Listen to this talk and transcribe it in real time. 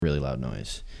really loud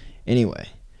noise. Anyway,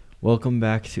 welcome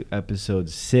back to episode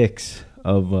 6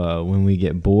 of When We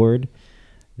Get Bored.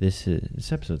 This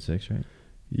is episode 6, right?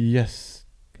 Yes,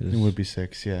 it would be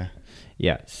 6, yeah.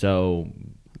 Yeah, so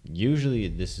usually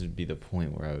this would be the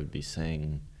point where I would be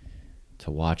saying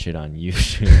to watch it on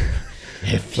YouTube.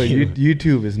 But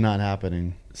YouTube is not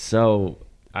happening. So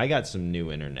I got some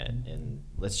new internet, and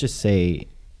let's just say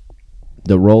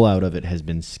the rollout of it has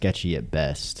been sketchy at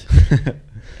best.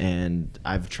 And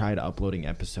I've tried uploading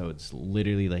episodes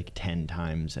literally like 10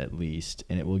 times at least,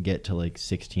 and it will get to like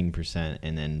 16%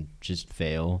 and then just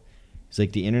fail. It's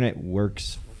like the internet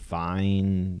works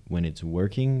fine when it's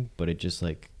working, but it just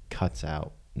like cuts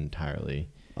out entirely.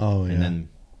 Oh, yeah. And then,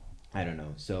 I don't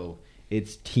know. So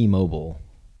it's T-Mobile.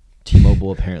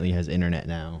 T-Mobile apparently has internet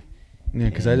now. Yeah,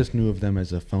 because I just knew of them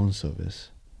as a phone service.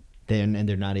 They're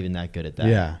not even that good at that.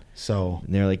 Yeah, so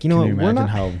and they're like, you know what? Can you imagine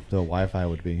how the Wi-Fi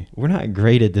would be? We're not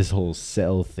great at this whole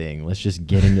cell thing. Let's just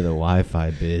get into the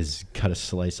Wi-Fi biz, cut a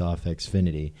slice off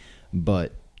Xfinity.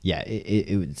 But yeah,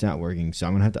 it's not working. So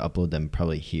I'm gonna have to upload them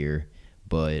probably here,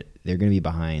 but they're gonna be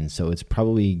behind. So it's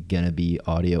probably gonna be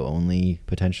audio only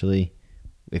potentially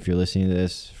if you're listening to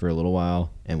this for a little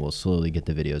while, and we'll slowly get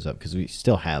the videos up because we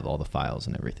still have all the files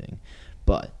and everything.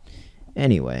 But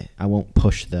anyway, I won't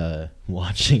push the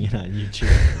watching it on YouTube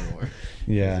anymore.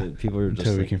 Yeah, people are just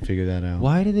until we like, can figure that out.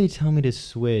 why did they tell me to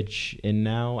switch? And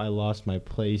now I lost my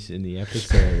place in the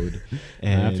episode.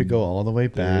 And I have to go all the way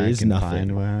back and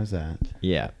find where I was at.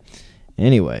 Yeah.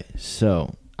 Anyway,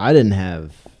 so I didn't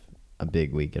have a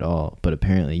big week at all, but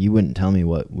apparently you wouldn't tell me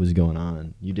what was going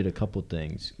on. You did a couple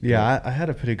things. Yeah, I had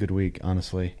a pretty good week,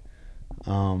 honestly.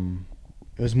 It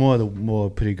was more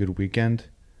pretty good weekend.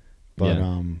 But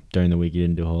yeah. During the week you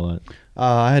didn't do a whole lot?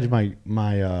 I had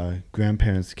my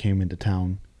grandparents came into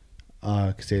town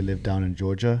because they live down in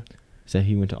Georgia. Is that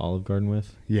who you went to Olive Garden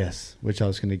with? Yes, which I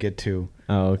was going to get to.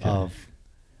 Oh, okay.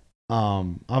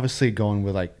 Obviously going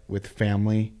with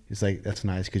family is like, that's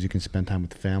nice because you can spend time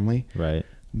with family. Right.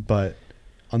 But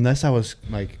unless I was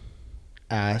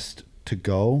asked to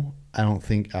go, I don't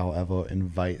think I'll ever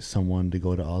invite someone to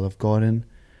go to Olive Garden.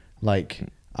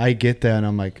 I get there and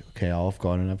I'm like, okay, Olive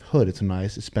Garden, I've heard it's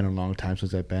nice. It's been a long time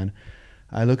since I've been.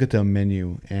 I look at the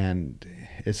menu and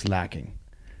it's lacking.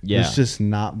 Yeah. There's just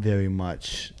not very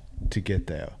much to get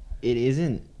there. It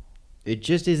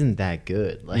just isn't that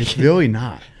good. It's really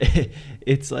not.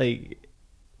 It's like,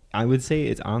 I would say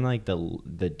it's on like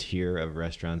the tier of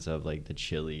restaurants of like the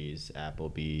Chili's,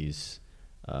 Applebee's,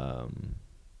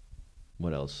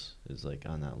 what else is like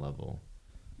on that level?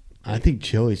 I think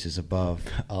Chili's is above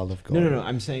Olive Garden. No.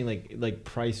 I'm saying like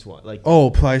price wise, like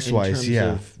price wise,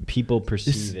 yeah. People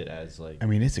perceive it as like. I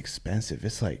mean, it's expensive.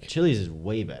 It's like Chili's is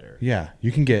way better. Yeah,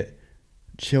 you can get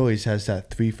Chili's has that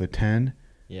 3 for $10.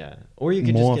 Yeah, or you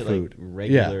can more just get food. Like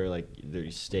regular like their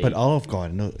steak. But Olive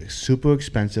Garden, no, super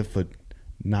expensive for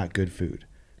not good food.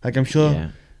 Like I'm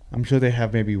sure they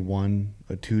have maybe 1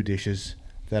 or 2 dishes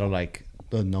that are like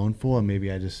they're known for, and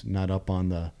maybe I just not up on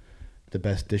the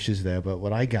best dishes there, but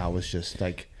what I got was just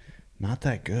like not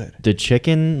that good. The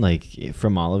chicken like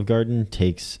from Olive Garden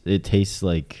tastes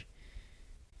like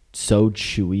so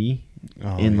chewy,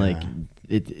 and like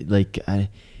it like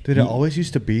Did it always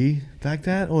used to be like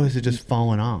that, or is it just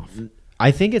falling off?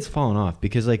 I think it's fallen off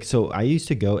because so I used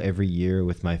to go every year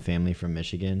with my family from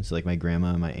Michigan. So like my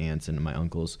grandma, my aunts, and my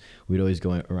uncles, we'd always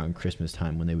go around Christmas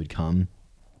time when they would come,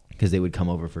 because they would come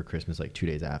over for Christmas like 2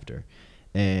 days after,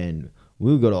 and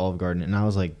we would go to Olive Garden, and I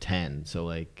was like 10, so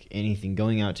like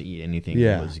going out to eat anything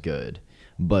was good.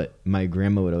 But my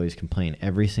grandma would always complain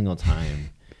every single time,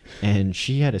 and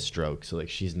she had a stroke, so like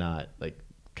she's not like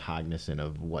cognizant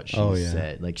of what she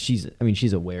said. Like she's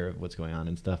aware of what's going on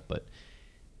and stuff, but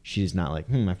she's not like,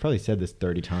 I've probably said this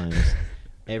 30 times.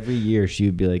 Every year she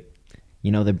would be like,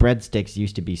 the breadsticks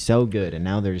used to be so good, and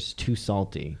now they're too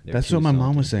salty. That's what my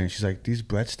mom was saying. She's like, these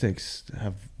breadsticks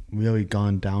have really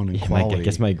gone down in quality. I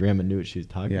guess my grandma knew what she was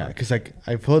talking about. Yeah, because like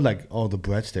I've heard like all the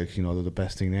breadsticks, they're the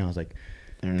best thing now. I was like,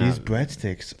 these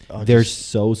breadsticks they're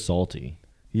so salty.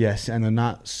 Yes, and they're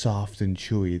not soft and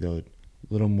chewy. They're a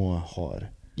little more hard.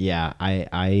 Yeah, I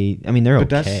mean they're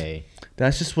okay.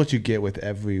 That's just what you get with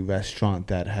every restaurant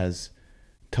that has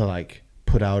to like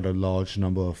put out a large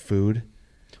number of food.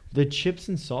 The chips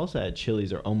and salsa at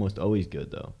Chili's are almost always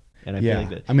good though. And I feel like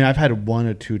that. I mean, I've had 1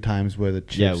 or 2 times where the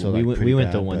chips are like we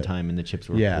went the one time and the chips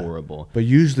were horrible. But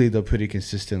usually they're pretty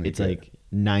consistently it's good. Like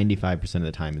 95% of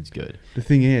the time it's good. The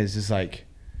thing is like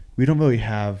we don't really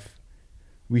have.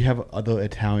 We have other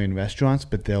Italian restaurants,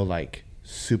 but they're like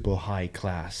super high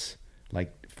class,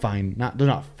 like fine. They're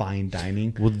not fine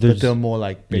dining, but they're more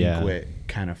like banquet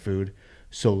kind of food.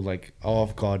 So like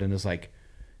Olive Garden is like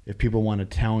if people want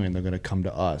Italian, they're gonna come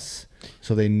to us,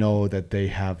 so they know that they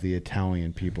have the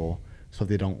Italian people, so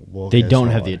they don't work. They as don't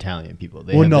have hard. the Italian people.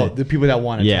 They Well, have no, the people that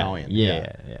want yeah, Italian.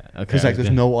 Yeah. Okay. Because like, there's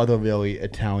no other really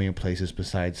Italian places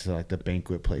besides like the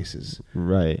banquet places.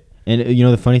 Right. And you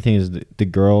know the funny thing is the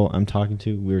girl I'm talking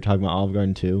to, we were talking about Olive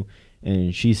Garden too,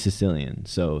 and she's Sicilian.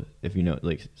 So if you know,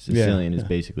 like Sicilian is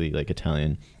basically like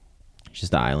Italian. It's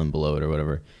just the island below it or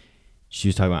whatever. She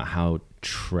was talking about how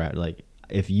like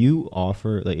if you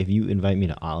invite me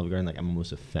to Olive Garden, like I'm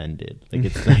almost offended. Like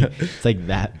it's like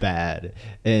that bad.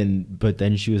 But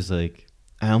then she was like,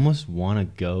 I almost want to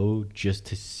go just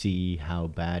to see how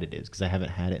bad it is because I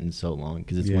haven't had it in so long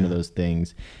because it's one of those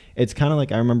things. It's kind of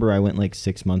like I remember I went like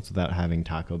 6 months without having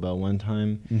Taco Bell one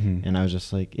time, and I was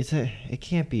just like, it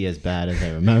can't be as bad as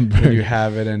I remember. When you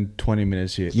have it and 20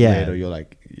 minutes later, you're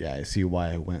like, yeah, I see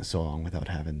why I went so long without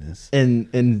having this.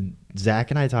 And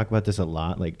Zach and I talk about this a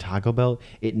lot. Like Taco Bell,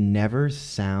 it never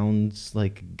sounds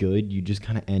like good. You just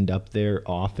kind of end up there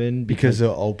often because they're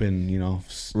open,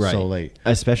 so late.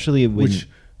 Especially when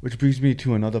which brings me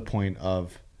to another point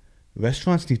of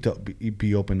restaurants need to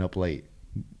be open up late.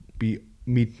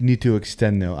 Need to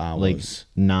extend their hours.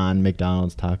 Like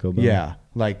non-McDonald's Taco Bell. Yeah,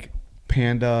 like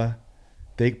Panda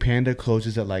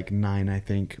closes at like 9, I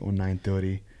think, or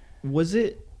 9:30. Was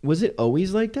it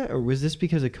always like that, or was this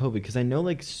because of COVID? Because I know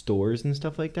like stores and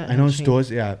stuff like that. I know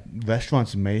stores,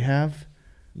 restaurants may have,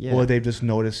 or they've just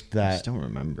noticed that. I just don't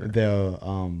remember. Their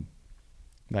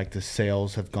like the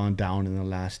sales have gone down in the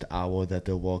last hour that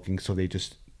they're working, so they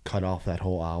just cut off that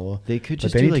whole hour. They could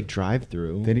just do like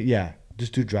drive-through.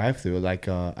 Just do drive-through. Like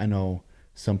I know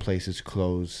some places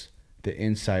close the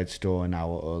inside store an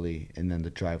hour early, and then the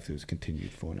drive-throughs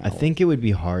continued for an hour. I think it would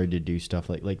be hard to do stuff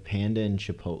like Panda and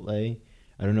Chipotle.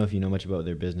 I don't know if you know much about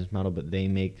their business model, but they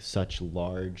make such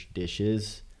large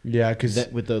dishes. Yeah, because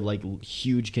with the like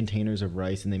huge containers of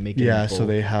rice, and they make it. Yeah, so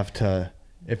they have to.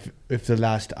 If the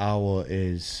last hour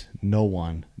is no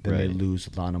one, then they lose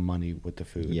a lot of money with the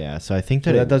food. Yeah, so I think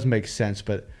that does make sense.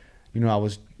 But I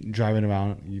was driving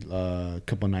around a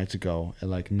couple of nights ago at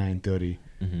like 9:30,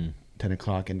 10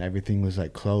 o'clock, and everything was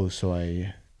like closed. So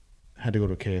I had to go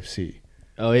to KFC.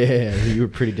 Oh yeah. You were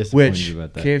pretty disappointed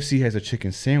about that. KFC has a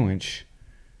chicken sandwich,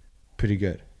 pretty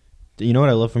good. You know what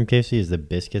I love from KFC is the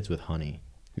biscuits with honey.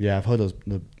 Yeah, I've heard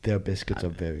their biscuits are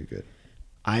very good.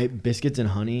 Biscuits and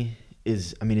honey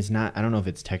is, I mean, it's not, I don't know if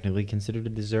it's technically considered a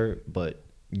dessert, but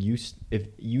if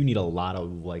you need a lot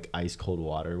of like ice cold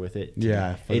water with it.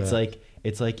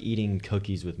 It's like eating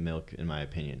cookies with milk, in my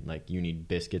opinion. Like you need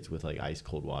biscuits with like ice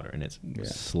cold water, and it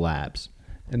slaps.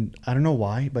 And I don't know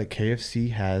why, but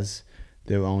KFC has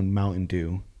their own Mountain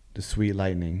Dew, the Sweet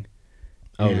Lightning.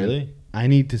 Oh, really? I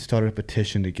need to start a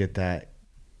petition to get that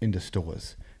into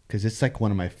stores because it's like one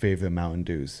of my favorite Mountain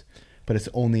Dews, but it's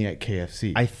only at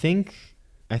KFC. I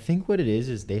think what it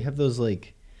is they have those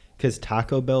like, because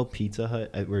Taco Bell, Pizza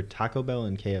Hut, where Taco Bell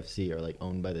and KFC are like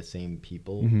owned by the same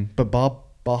people. Mm-hmm. But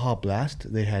Baja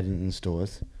Blast, they had it in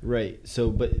stores. Right. So,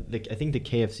 but I think the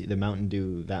KFC, the Mountain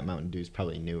Dew, that Mountain Dew is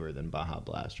probably newer than Baja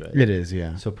Blast, right? It is,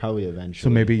 yeah. So probably eventually. So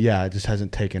maybe, it just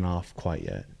hasn't taken off quite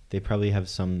yet. They probably have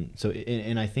some. So,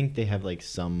 and I think they have like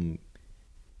some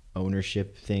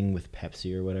ownership thing with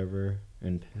Pepsi or whatever.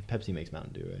 And Pepsi makes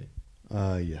Mountain Dew, right?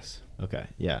 Yes. Okay.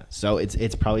 Yeah. So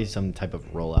it's probably some type of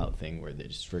rollout thing where they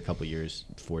just for a couple of years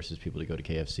forces people to go to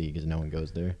KFC because no one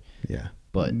goes there. Yeah.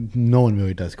 But no one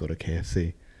really does go to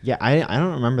KFC. Yeah, I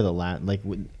don't remember the last, like,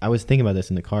 I was thinking about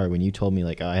this in the car when you told me,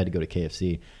 like, I had to go to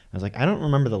KFC. I was like, I don't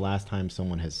remember the last time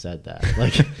someone has said that.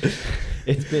 Like,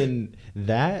 it's been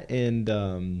that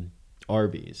and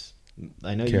Arby's.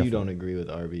 I know you don't agree with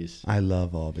Arby's. I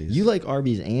love Arby's. You like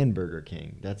Arby's and Burger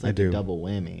King. That's like a double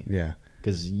whammy. Yeah.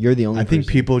 Because you're the only I think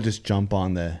people just jump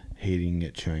on the hating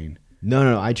it train.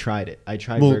 No, I tried it. I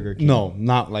tried Burger King. No,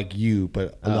 not like you,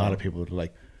 but a lot of people are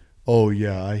like, oh,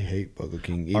 yeah, I hate Burger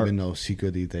King, even though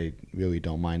secretly they really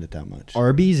don't mind it that much.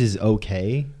 Arby's is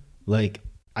okay. Like,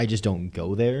 I just don't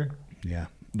go there. Yeah.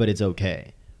 But it's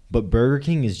okay. But Burger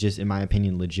King is just, in my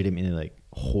opinion, legitimately, like,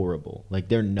 horrible. Like,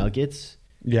 their nuggets.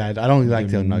 Yeah, I don't like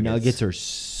their nuggets. Nuggets are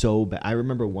so bad. I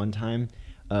remember one time,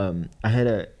 I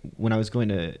had when I was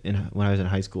in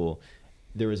high school,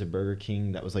 there was a Burger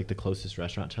King that was, like, the closest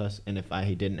restaurant to us. And if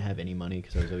I didn't have any money,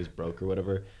 because I was always broke or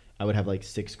whatever, I would have like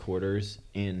 6 quarters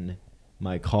in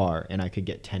my car, and I could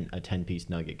get a 10-piece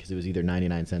nugget because it was either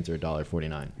 99 cents or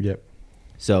 $1.49. Yep.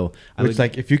 So it's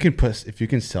like if you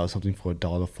can sell something for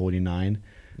 $1.49.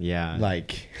 Yeah.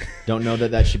 Like, don't know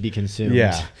that should be consumed.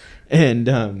 Yeah.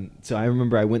 And so I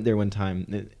remember I went there one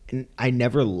time, and I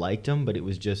never liked them, but it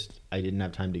was just I didn't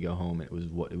have time to go home. It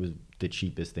was the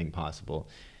cheapest thing possible.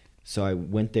 So I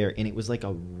went there, and it was like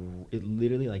it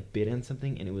literally like bit on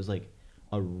something, and it was like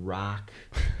a rock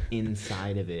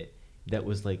inside of it that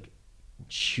was like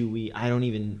chewy.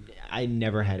 I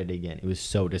never had it again. It was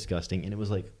so disgusting, and it was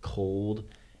like cold,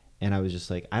 and I was just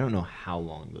like, I don't know how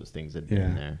long those things had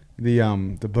been there.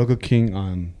 The Burger King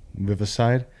on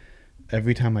Riverside,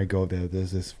 every time I go there,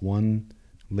 there's this one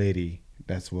lady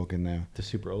that's working there. The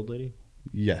super old lady?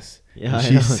 Yes. Yeah, And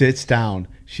she sits down.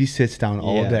 She sits down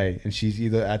all day, and she's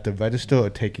either at the register or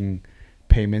taking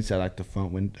payments at like the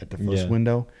first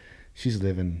window. She's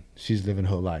living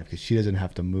her life because she doesn't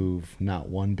have to move not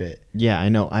one bit. Yeah, I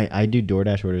know. I do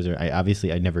DoorDash orders.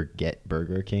 I never get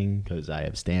Burger King because I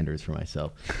have standards for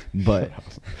myself. But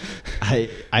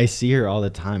I see her all the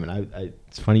time, and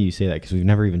it's funny you say that because we've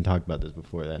never even talked about this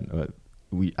before. Then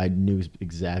I knew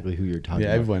exactly who you're talking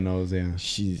about. Yeah, everyone knows. Yeah,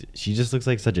 she just looks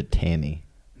like such a Tammy.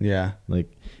 Yeah,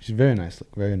 like she's very nice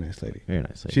lady. Very nice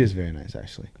lady. She is very nice,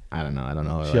 actually. I don't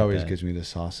know. She always gives me the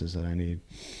sauces that I need.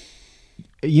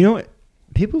 You know what?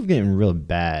 People have gotten real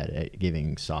bad at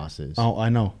giving sauces. Oh, I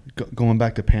know. Going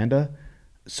back to Panda,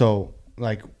 so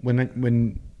like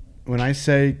when I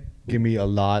say give me a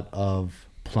lot of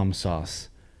plum sauce,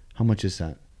 how much is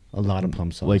that? A lot of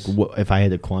plum sauce. Like if I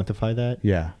had to quantify that?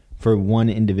 Yeah. For one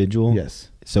individual? Yes.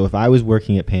 So if I was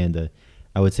working at Panda,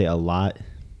 I would say a lot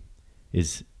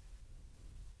is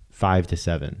 5 to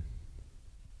 7.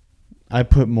 I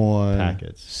put more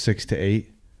packets. 6 to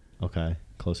 8. Okay.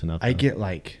 Close enough. I get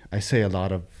I say a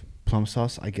lot of plum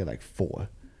sauce. I get like 4,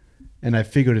 and I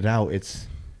figured it out. It's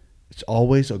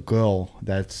always a girl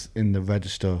that's in the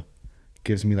register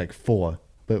gives me like 4,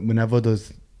 but whenever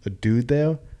there's a dude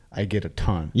there, I get a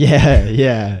ton.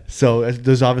 Yeah. So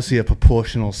there's obviously a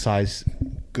proportional size.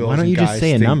 Girls Why don't you and guys just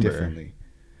say a think number? Differently.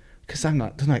 Because I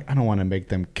don't want to make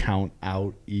them count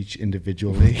out each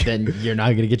individually. Then you're not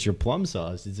gonna get your plum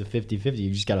sauce. It's a 50-50. You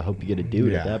just gotta hope you get a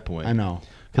dude at that point. I know.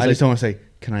 I just don't want to say,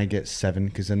 can I get 7?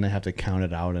 Because then they have to count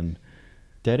it out. And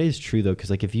that is true though, because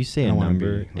like if you say a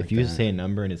number, like if you that. say a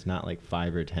number and it's not like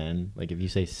 5 or 10, like if you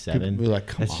say 7, we're like,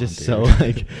 come that's on, just dude. so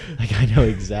like I know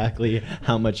exactly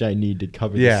how much I need to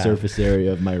cover the surface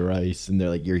area of my rice, and they're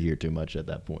like, you're here too much at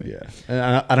that point. Yeah,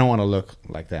 and I don't want to look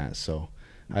like that, so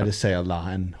I just say a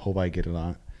lot and hope I get a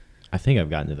lot. I think I've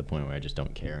gotten to the point where I just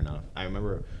don't care enough. I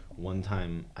remember one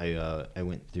time I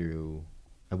went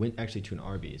actually to an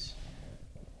Arby's.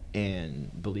 And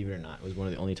believe it or not, it was one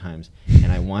of the only times. And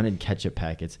I wanted ketchup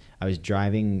packets. I was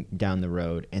driving down the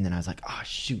road, and then I was like, oh,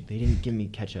 shoot, they didn't give me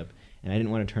ketchup. And I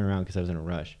didn't want to turn around because I was in a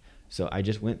rush. So I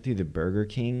just went through the Burger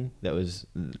King.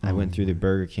 I went through the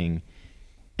Burger King.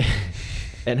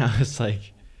 And I was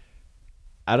like,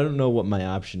 I don't know what my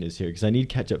option is here because I need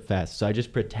ketchup fast. So I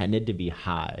just pretended to be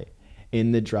high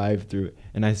in the drive-thru.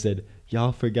 And I said,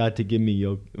 y'all forgot to give me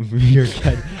your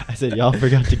ketchup. I said, y'all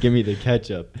forgot to give me the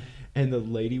ketchup. And the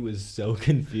lady was so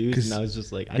confused, and I was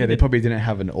just like, they probably didn't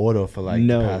have an order for the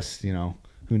past,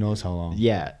 who knows how long.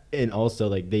 Yeah, and also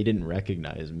like they didn't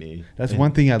recognize me. That's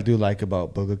one thing I do like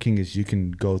about Burger King is you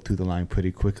can go through the line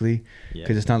pretty quickly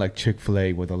because it's not like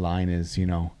Chick-fil-A where the line is,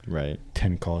 right,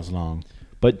 10 cars long.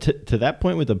 But to that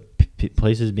point with the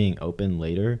places being open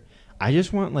later, I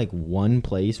just want like one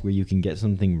place where you can get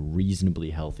something reasonably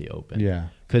healthy open. Yeah.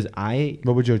 Because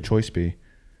what would your choice be?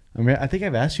 I mean, I think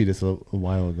I've asked you this a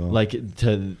while ago. Like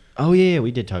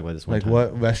we did talk about this one time.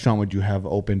 What restaurant would you have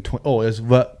open?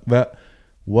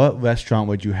 What restaurant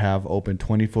would you have open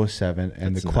 24/7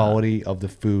 and the quality of the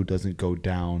food doesn't go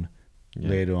down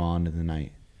later on in the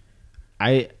night?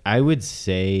 I would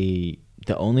say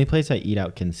the only place I eat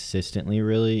out consistently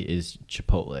really is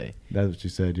Chipotle. That's what you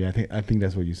said. Yeah, I think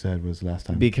that's what you said was last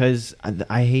time. Because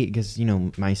I hate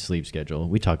my sleep schedule.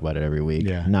 We talk about it every week.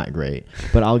 Yeah, not great.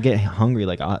 But I'll get hungry.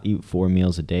 Like I'll eat 4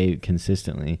 meals a day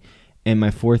consistently, and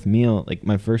my 4th meal, like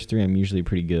my first 3, I'm usually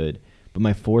pretty good. But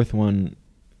my 4th one,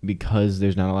 because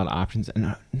there's not a lot of options,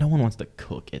 and no one wants to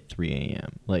cook at 3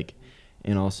 a.m. Like,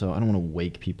 and also I don't want to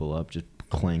wake people up just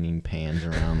clanging pans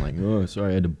around like, oh,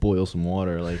 sorry, I had to boil some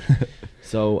water. Like,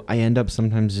 so I end up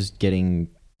sometimes just getting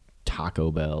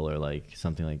Taco Bell or like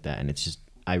something like that, and it's just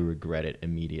I regret it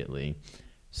immediately.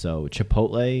 So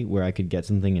Chipotle, where I could get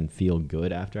something and feel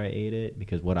good after I ate it,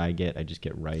 because what I just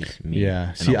get rice, meat.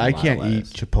 Yeah, see, I can't eat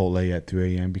Chipotle at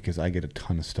 3 a.m. because I get a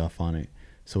ton of stuff on it,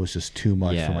 so it's just too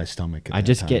much for my stomach. I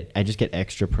just get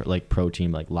extra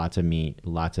protein, like lots of meat,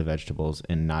 lots of vegetables,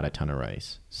 and not a ton of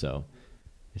rice. So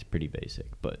it's pretty basic,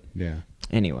 but yeah.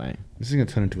 Anyway, this is gonna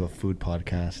turn into a food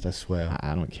podcast. I swear.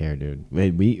 I don't care, dude.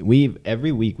 We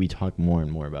every week we talk more and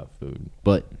more about food,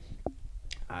 but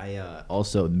I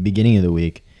also beginning of the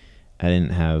week I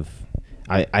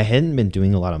I hadn't been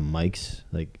doing a lot of mics,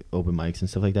 like open mics and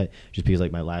stuff like that, just because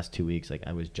like my last 2 weeks, like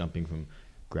I was jumping from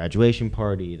graduation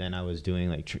party, then I was doing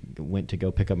like went to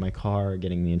go pick up my car,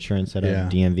 getting the insurance set up, Yeah.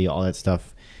 DMV, all that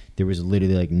stuff. There was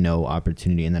literally like no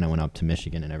opportunity, and then I went up to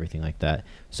Michigan and everything like that.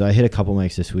 So I hit a couple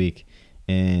mics this week,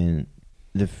 and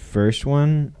the first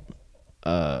one,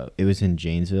 it was in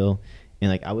Janesville, and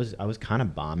like I was kind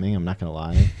of bombing. I'm not gonna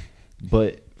lie,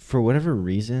 but for whatever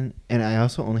reason, and I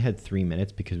also only had 3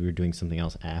 minutes because we were doing something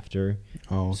else after.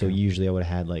 Oh, okay. So usually I would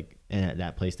have had like, and at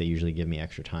that place they usually give me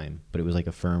extra time, but it was like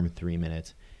a firm 3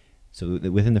 minutes. So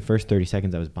within the first 30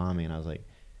 seconds I was bombing, and I was like,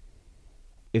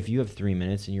 if you have 3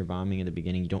 minutes and you're bombing in the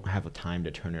beginning, you don't have a time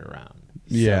to turn it around.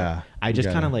 So Yeah. I just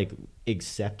You kind of gotta- like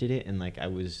accepted it, and like I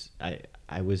was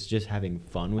just having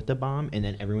fun with the bomb, and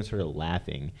then everyone started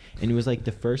laughing, and it was like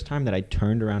the first time that I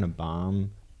turned around a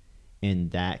bomb in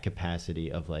that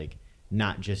capacity of like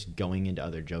not just going into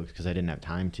other jokes because I didn't have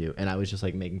time to, and I was just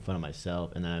like making fun of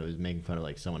myself, and then I was making fun of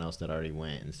like someone else that already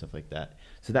went and stuff like that.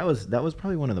 So that was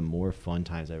probably one of the more fun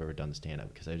times I've ever done stand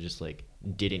up, because I just like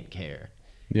didn't care.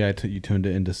 Yeah, you turned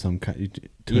it into some kind. You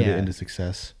turned Yeah. it into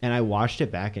success. And I watched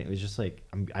it back, and it was just like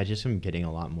I just am getting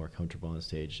a lot more comfortable on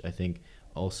stage. I think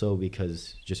also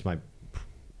because just my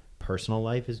personal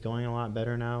life is going a lot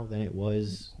better now than it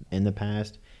was in the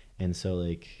past, and so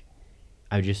like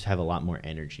I just have a lot more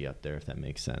energy up there, if that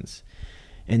makes sense.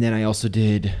 And then I also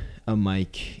did a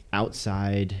mic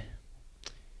outside,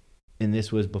 and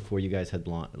this was before you guys had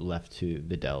left to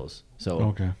the Dells. So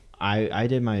Okay. I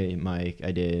did my mic.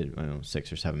 I did, I don't know,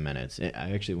 6 or 7 minutes. It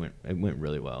went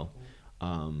really well.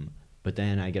 But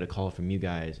then I get a call from you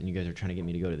guys, and you guys are trying to get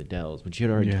me to go to the Dells, which you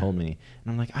had already Yeah. told me.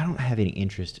 And I'm like, I don't have any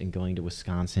interest in going to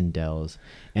Wisconsin Dells.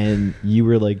 And you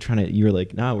were like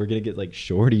nah, we're gonna get like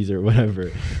shorties or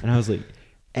whatever. And I was like,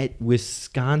 at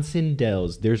Wisconsin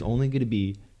Dells, there's only gonna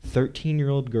be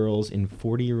 13-year-old girls and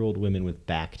 40-year-old women with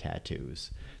back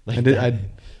tattoos. Like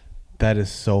That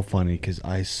is so funny because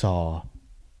I saw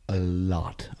a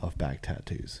lot of back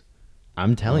tattoos.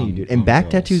 I'm telling you, dude. on And back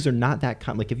girls. tattoos are not that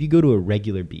common. Like if you go to a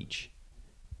regular beach,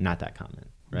 not that common,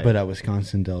 right? But at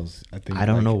Wisconsin Dells, I think I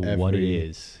don't like know what it every-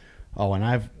 is. Oh,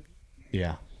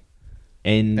 yeah.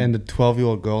 And And the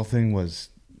 12-year-old girl thing was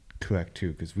correct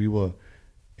too, because we were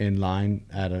in line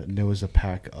there was a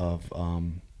pack of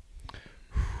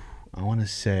I want to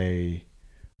say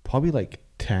probably like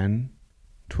 10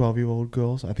 12-year-old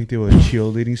girls. I think they were a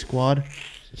cheerleading squad.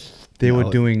 They were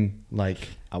No. doing like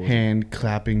I wasn't- hand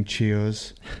clapping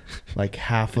cheers, like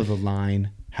half of the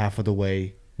line, half of the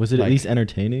way. was it at like- least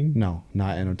entertaining? No,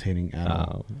 not entertaining at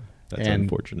all. Oh, that's And-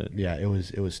 unfortunate. Yeah, it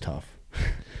was tough.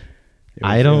 It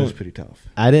I It don't- was pretty tough.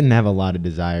 I didn't have a lot of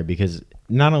desire, because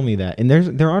not only that, and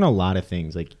there aren't a lot of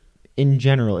things, like in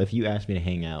general, if you asked me to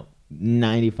hang out,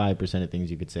 95% of things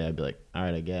you could say, I'd be like, all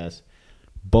right, I guess.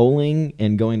 Bowling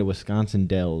and going to Wisconsin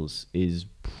Dells is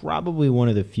probably one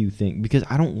of the few things, because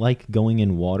I don't like going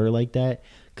in water like that,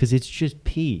 because it's just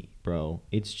pee, bro.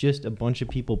 It's just a bunch of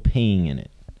people peeing in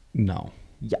it. No,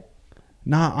 Yeah.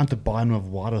 not on the bottom of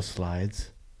water slides.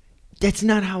 That's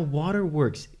not how water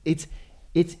works. It's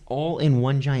all in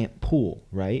one giant pool,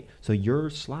 right? So your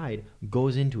slide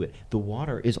goes into it. The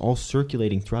water is all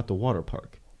circulating throughout the water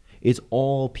park. It's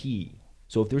all pee.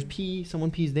 So if there's pee,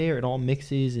 someone pees there, it all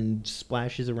mixes and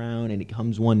splashes around, and it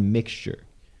becomes one mixture.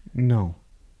 No,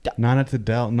 not at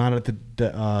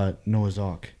the Noah's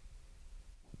Ark.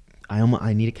 I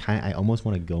almost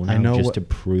want to go now I know just what- to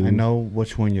prove. I know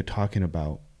which one you're talking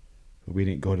about, but we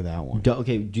didn't go to that one.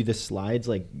 Okay, do the slides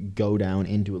like go down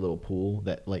into a little pool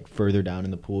that like further down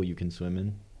in the pool you can swim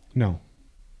in? No.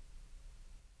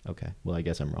 Okay, well I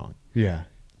guess I'm wrong. Yeah.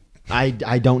 I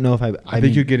don't know if I think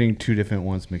mean, you're getting two different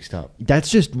ones mixed up. That's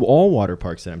just all water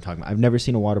parks that I'm talking about. I've never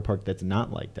seen a water park that's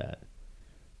not like that.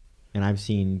 And I've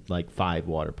seen like 5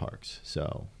 water parks,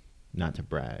 so not to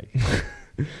brag.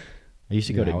 I used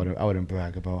to go Yeah, to I wouldn't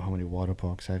brag about how many water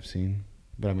parks I've seen,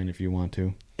 but I mean, if you want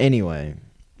to. anyway.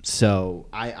 So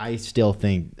I still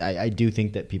think I do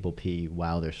think that people pee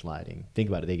while they're sliding. Think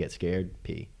about it. They get scared,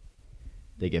 pee.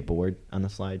 They get bored on the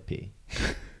slide, pee.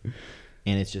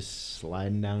 And it's just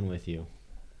sliding down with you.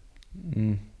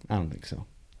 I don't think so.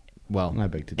 Well, I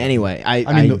beg to differ. anyway,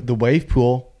 I mean, the wave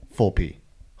pool, full pee,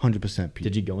 100% pee.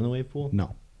 did you go in the wave pool?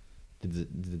 No,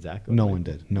 Did Zach go? no in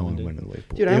the one wave pool? did. No one went in the wave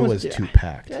pool. Dude, I It almost- was too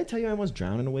packed. Did I tell you I almost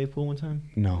drowned in a wave pool one time?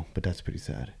 No, but that's pretty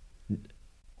sad.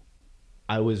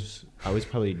 I was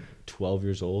probably 12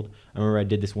 years old. I remember I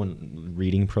did this one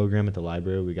reading program at the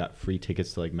library. We got free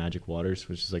tickets to like Magic Waters,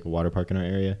 which is like a water park in our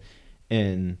area.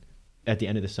 And at the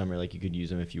end of the summer, like you could use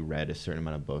them if you read a certain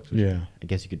amount of books. Which Yeah. I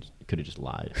guess you could have just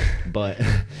lied, but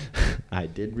I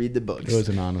did read the books. It was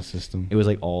an honor system. It was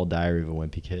like all Diary of a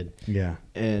Wimpy Kid. Yeah.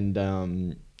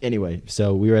 And anyway,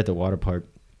 so we were at the water park,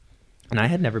 and I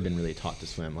had never been really taught to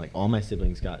swim. Like all my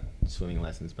siblings got swimming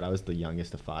lessons, but I was the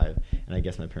youngest of 5, and I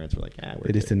guess my parents were like, we're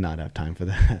They just good. did not have time for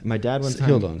that. My dad one time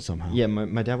He'll learn somehow. Yeah,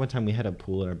 my dad one time we had a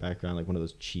pool in our background, like one of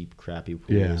those cheap, crappy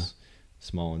pools, Yeah.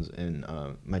 small ones, and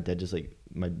my dad just like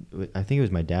I think it was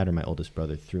my dad or my oldest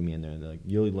brother threw me in there and they're like,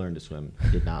 "You'll learn to swim." I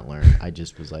did not learn. I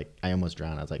just was like, I almost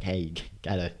drowned. I was like, "Hey, you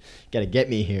gotta get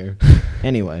me here."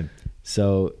 Anyway,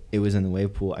 so it was in the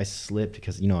wave pool. I slipped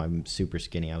because I'm super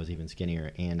skinny. I was even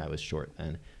skinnier and I was short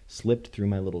then. Slipped through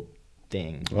my little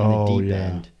thing in the deep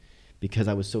end because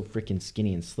I was so freaking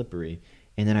skinny and slippery.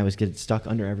 And then I was getting stuck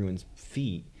under everyone's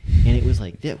feet. And it was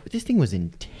like, this thing was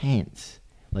intense,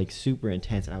 like super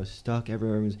intense. And I was stuck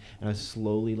everywhere. And I was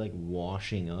slowly like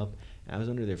washing up. And I was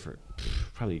under there for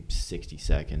probably 60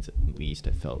 seconds at least,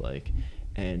 I felt like.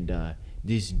 And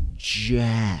this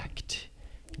jacked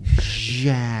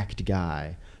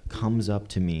guy comes up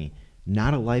to me,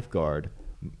 not a lifeguard,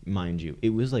 mind you.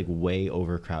 It was like way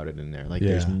overcrowded in there. Like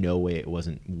there's no way it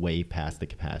wasn't way past the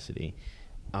capacity.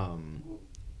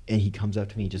 And he comes up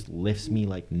to me, just lifts me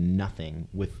like nothing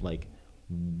with like,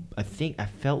 I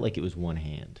felt like it was one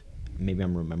hand. Maybe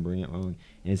I'm remembering it wrong.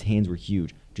 And his hands were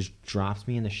huge. Just drops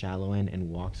me in the shallow end and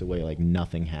walks away like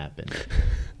nothing happened.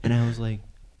 And I was like,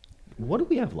 what do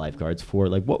we have lifeguards for?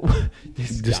 Like what?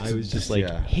 This guy was just like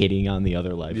hitting on the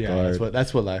other lifeguard. Yeah,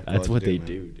 that's what lifeguards That's what do, they man.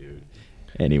 do, dude.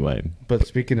 Anyway. But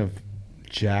speaking of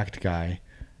jacked guy,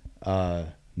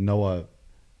 Noah,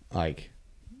 like,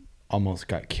 almost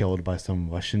got killed by some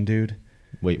Russian dude.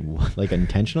 Wait, what? Like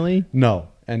intentionally? No,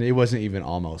 and it wasn't even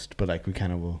almost, but like we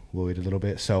kind of were worried a little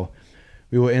bit. So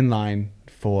we were in line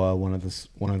for one of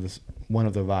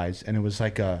the rides, and it was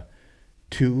like a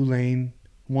 2-lane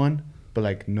one, but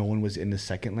like no one was in the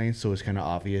second lane, so it was kind of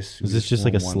obvious. Was this just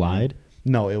like a slide?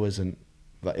 No, it wasn't.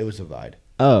 It was a ride.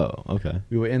 Oh, okay.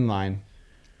 We were in line,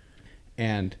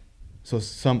 and so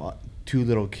some 2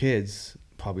 little kids,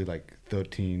 probably like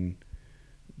 13,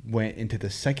 went into the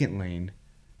second lane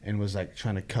and was like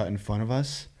trying to cut in front of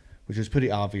us, which was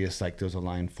pretty obvious. Like there was a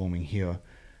line forming here,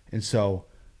 and so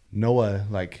Noah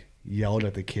like yelled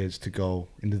at the kids to go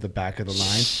into the back of the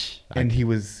line, and he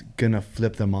was gonna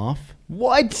flip them off.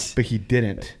 What? But he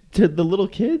didn't. To the little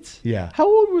kids? Yeah. How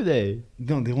old were they?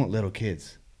 No, they weren't little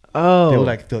kids. Oh. They were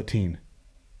like 13.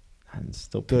 I'm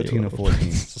still pretty 13 or little.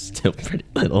 14. Still pretty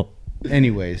little.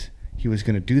 Anyways, he was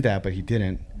gonna do that, but he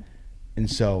didn't, and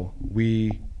so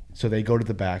they go to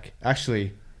the back.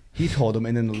 Actually, he told them,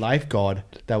 and then the lifeguard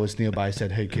that was nearby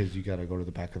said, "Hey kids, you gotta go to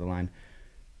the back of the line."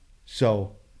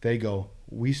 So they go.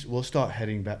 We'll start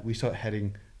heading back. We start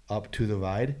heading up to the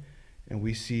ride, and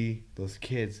we see those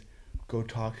kids go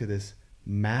talk to this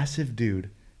massive dude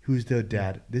who's their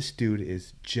dad. This dude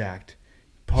is jacked.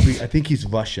 Probably, I think he's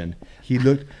Russian. He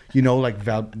looked, like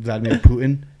Vladimir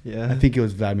Putin. Yeah. I think it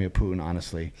was Vladimir Putin,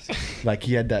 honestly. Like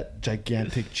he had that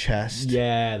gigantic chest.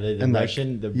 Yeah, the And, like,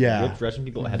 Russian, ripped Russian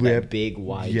people have that big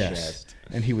wide chest.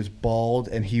 And he was bald,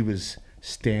 and he was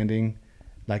standing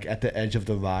like at the edge of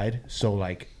the ride. So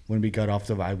like when we got off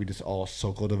the ride, we just all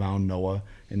circled around Noah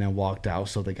and then walked out,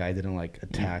 so the guy didn't like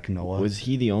attack Noah. Was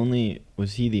he the only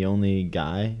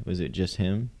guy? Was it just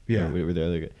him? Yeah. Or were there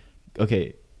other guys?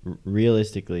 Okay,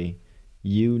 realistically,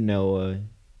 you, Noah,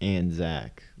 and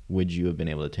Zach, would you have been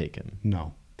able to take him?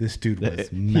 No, this dude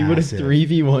was massive. He would have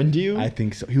 3v1'd you? I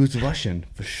think so. He was Russian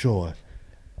for sure.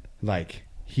 Like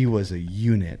he was a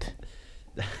unit.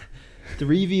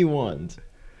 3v1'd.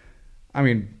 I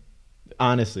mean,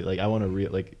 honestly, like I want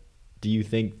to do you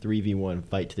think 3v1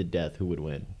 fight to the death, who would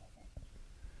win?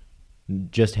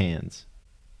 Just hands.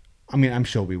 I mean, I'm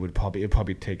sure it'd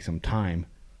probably take some time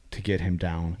to get him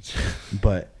down,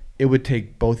 but it would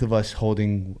take both of us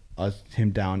holding him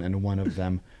down and one of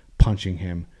them punching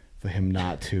him for him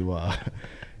not to.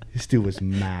 This dude was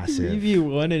massive.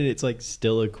 3v1 and it's like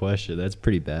still a question. That's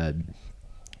pretty bad.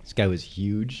 This guy was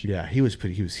huge. Yeah, he was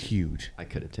huge. I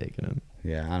could have taken him.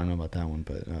 Yeah, I don't know about that one,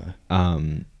 but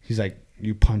he's like,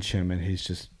 you punch him and he's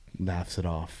just laughs it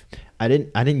off. I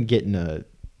didn't get in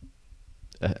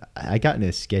I got in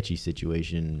a sketchy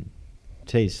situation.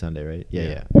 Today's Sunday, right?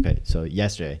 Yeah. Okay, so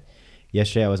yesterday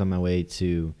I was on my way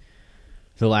to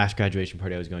the last graduation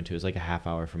party I was going to. It was like a half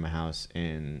hour from my house,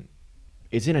 and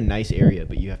it's in a nice area,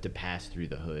 but you have to pass through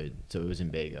the hood. So it was in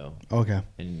Bago. Okay.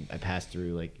 And I passed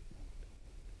through like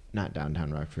not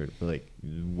downtown Rockford, but like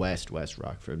west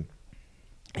Rockford.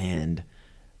 And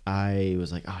I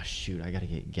was like, oh shoot, I gotta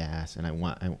get gas, and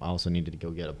I also needed to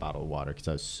go get a bottle of water because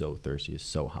I was so thirsty. It's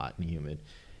so hot and humid,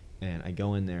 and I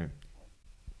go in there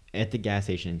at the gas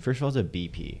station. First of all, it's a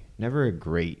BP. Never a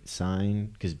great sign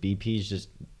because BPs just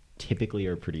typically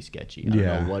are pretty sketchy. I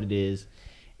don't know what it is.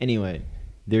 Anyway,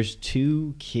 there's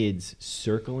two kids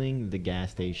circling the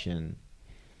gas station.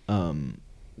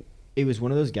 It was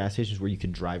one of those gas stations where you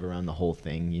could drive around the whole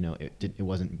thing. You know, it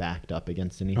wasn't backed up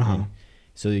against anything,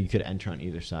 so you could enter on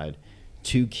either side.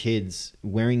 Two kids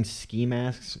wearing ski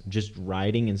masks, just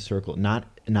riding in circle, not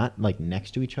like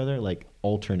next to each other, like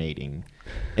alternating,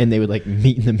 and they would like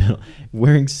meet in the middle,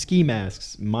 wearing ski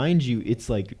masks. Mind you, it's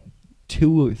like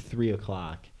 2 or 3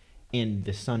 o'clock, and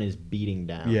the sun is beating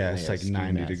down. Yeah, it's like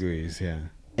 90 degrees. Yeah.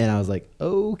 And I was like,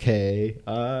 okay,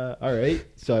 all right.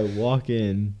 So I walk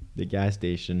in the gas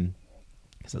station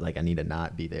because I was like, I need to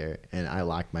not be there. And I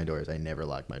locked my doors. I never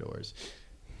lock my doors.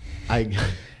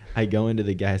 I go into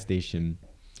the gas station,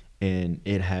 and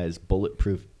it has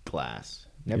bulletproof glass.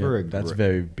 That's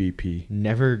very BP.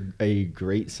 Never a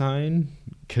great sign,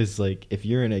 because like if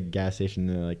you're in a gas station,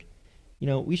 they're like, you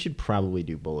know, we should probably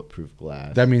do bulletproof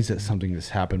glass. That means that something has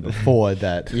happened before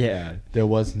that. Yeah. There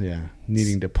was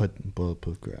needing to put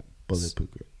bulletproof glass.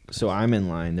 So I'm in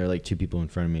line. There are like 2 people in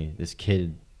front of me. This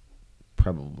kid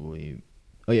probably.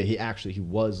 Oh yeah, he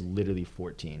was literally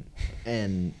 14,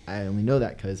 and I only know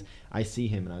that because I see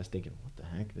him and I was thinking, what the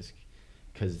heck,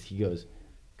 because he goes,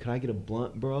 could I get a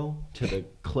blunt, bro, to the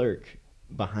clerk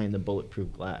behind the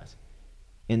bulletproof glass,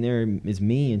 and there is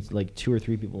me and like 2 or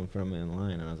 3 people in front of me in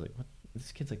line, and I was like, what?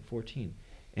 This kid's like 14,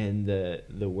 and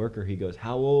the worker, he goes,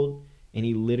 how old? And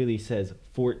he literally says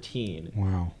 14.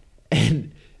 Wow.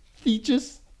 And he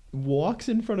just walks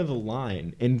in front of the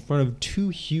line in front of 2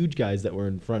 huge guys that were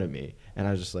in front of me. And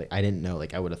I was just like, I didn't know.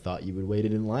 Like, I would have thought you would wait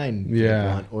in line.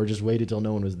 Yeah. Or just wait until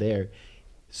no one was there.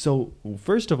 So,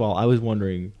 first of all, I was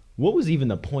wondering, what was even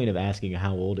the point of asking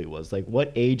how old he was? Like,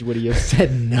 what age would he have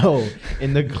said no?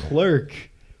 And the clerk,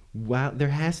 wow, there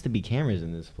has to be cameras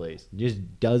in this place.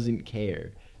 Just doesn't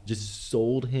care. Just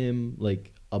sold him,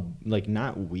 like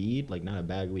not weed, like not a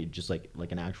bag of weed, just like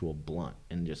an actual blunt,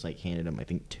 and just like handed him, I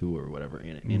think 2 or whatever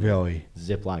in it. Really?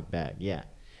 Ziploc bag, yeah.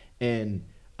 And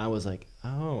I was like,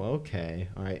 oh, okay,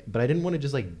 all right. But I didn't want to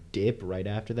just like dip right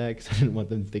after that because I didn't want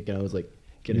them thinking I was like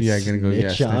gonna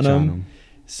snitch on him.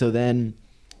 So then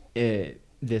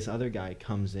this other guy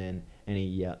comes in, and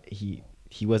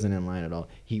he wasn't in line at all.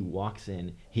 He walks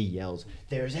in, he yells,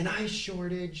 "There's an ice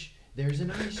shortage! There's an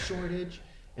ice shortage!"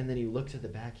 And then he looks at the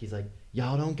back. He's like,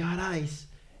 "Y'all don't got ice,"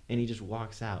 and he just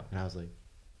walks out. And I was like,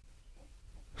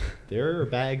 there are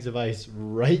bags of ice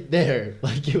right there.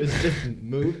 Like, it was just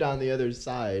moved on the other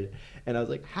side. And I was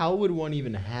like, how would one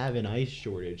even have an ice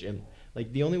shortage? And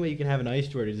like, the only way you can have an ice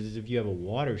shortage is if you have a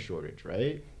water shortage,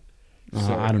 right?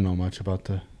 So I don't know much about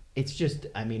it's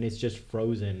just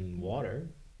frozen water.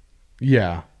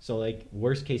 Yeah. So like,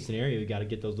 worst case scenario, you got to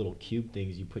get those little cube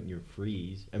things you put in your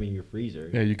freezer.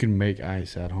 Yeah, you can make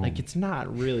ice at home. Like, it's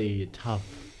not really tough.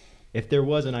 If there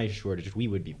was an ice shortage, we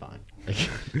would be fine.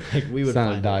 Like we would. It's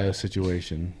not a dire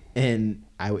situation. And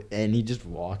he just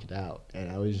walked out, and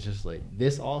I was just like,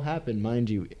 this all happened, mind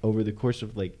you, over the course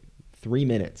of like 3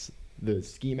 minutes. The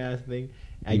ski mask thing.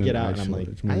 I get out, and I'm like,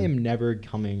 I am never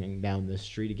coming down this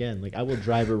street again. Like, I will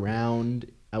drive around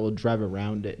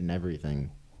it and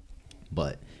everything.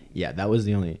 But yeah, that was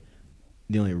the only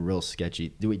real sketchy.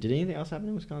 Did anything else happen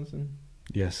in Wisconsin?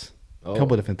 Yes. Oh. A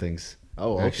couple of different things.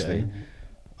 Oh, okay. Actually.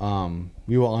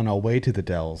 We were on our way to the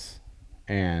Dells,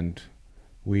 and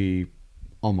we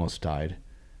almost died.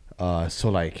 So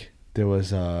like, there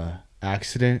was a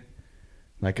accident,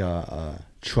 like a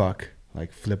truck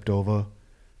like flipped over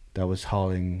that was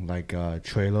hauling like a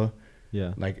trailer,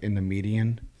 like in the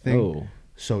median thing. Oh.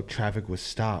 So traffic was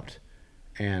stopped,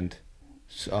 and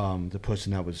the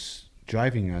person that was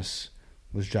driving us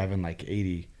was driving like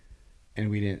 80, and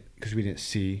we didn't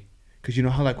see, because you know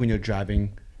how like when you're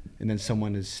driving and then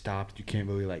someone is stopped, you can't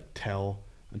really like tell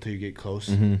until you get close.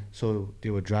 Mm-hmm. So they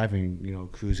were driving,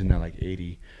 cruising at like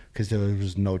 80 because there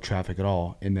was no traffic at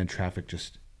all, and then traffic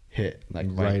just hit like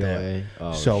right there. Away.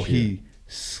 Oh, so shit. He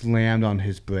slammed on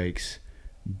his brakes,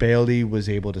 barely was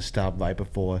able to stop right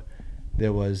before.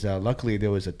 There was luckily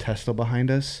there was a Tesla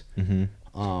behind us. Mm-hmm.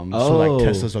 So like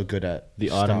Teslas are good at the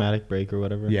stop. automatic brake or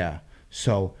whatever. Yeah.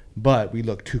 So, but we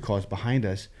looked 2 cars behind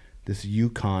us. This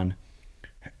Yukon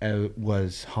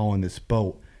was hauling this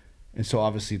boat, and so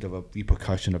obviously the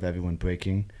repercussion of everyone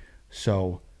braking.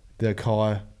 So the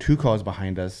 2 cars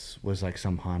behind us was like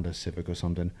some Honda Civic or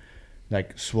something,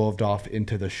 like swerved off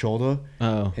into the shoulder.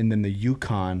 Oh. And then the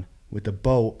Yukon with the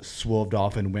boat swerved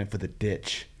off and went for the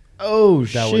ditch. Oh,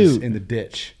 that shoot. was in the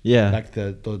ditch. Yeah. Like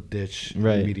the ditch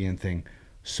Right. median thing.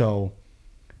 So,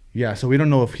 yeah, so we don't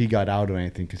know if he got out or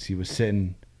anything because he was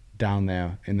sitting down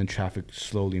there and then traffic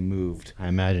slowly moved. I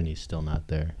imagine he's still not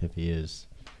there if he is.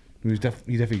 He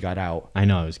definitely got out. I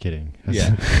know, I was kidding.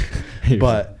 Yeah.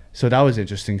 But so that was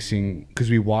interesting seeing because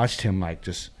we watched him like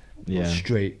just go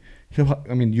straight.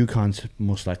 I mean, Yukon's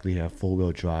most likely have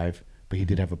 4-wheel drive, but he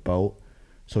did have a boat,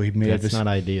 so he may have That's just not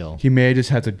ideal. he may have just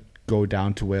had to go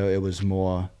down to where it was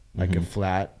more like a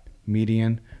flat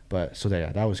median. But so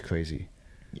that was crazy.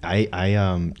 I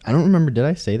don't remember. Did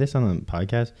I say this on the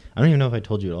podcast? I don't even know if I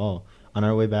told you at all. On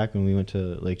our way back when we went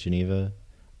to Lake Geneva,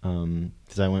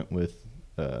 because I went with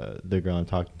the girl I'm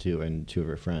talking to and 2 of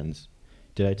her friends.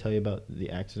 Did I tell you about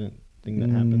the accident thing that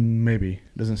happened? Maybe.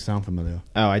 Doesn't sound familiar.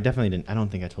 Oh, I definitely didn't. I don't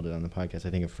think I told it on the podcast. I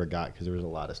think I forgot because there was a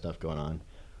lot of stuff going on.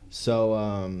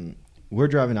 So we're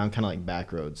driving down kind of like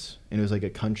back roads, and it was like a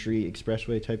country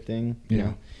expressway type thing, you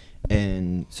know?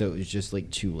 And so it was just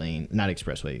like 2 lane, not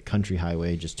expressway, country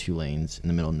highway, just 2 lanes in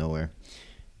the middle of nowhere.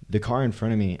 The car in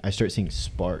front of me, I start seeing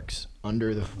sparks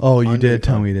under the. Oh, you did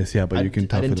tell me this, yeah, but you can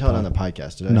tell. I didn't tell it on the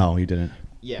podcast, did I? No, you didn't.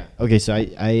 Yeah. Okay, so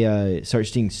I started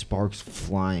seeing sparks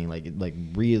flying like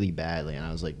really badly, and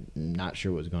I was like not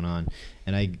sure what was going on,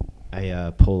 and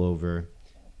I pull over,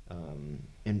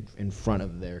 in front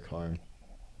of their car.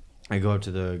 I go up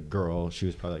to the girl. She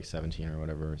was probably like 17 or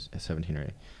whatever, 17 or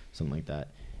something like that,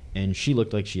 and she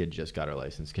looked like she had just got her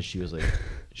license because she was like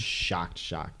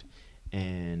shocked.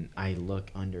 And I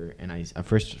look under, and I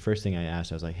first thing I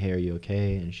asked, I was like, "Hey, are you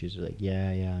okay?" And she's like, "Yeah,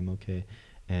 I'm okay."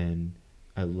 And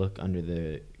I look under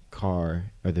the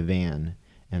car or the van,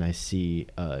 and I see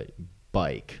a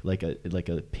bike, like a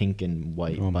pink and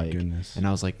white bike. Oh my goodness! And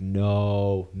I was like,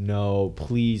 "No,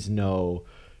 please no,"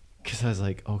 because I was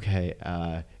like, "Okay."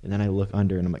 And then I look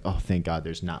under, and I'm like, "Oh, thank God,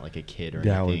 there's not like a kid or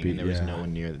anything." Would be, and there was no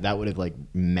one near. That would have like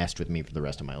messed with me for the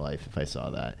rest of my life if I saw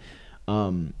that.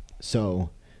 So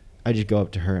I just go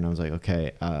up to her, and I was like,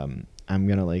 "Okay, I'm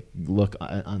gonna like look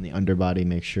on the underbody,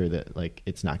 make sure that like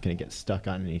it's not gonna get stuck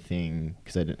on anything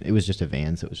because it was just a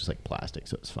van, so it was just like plastic,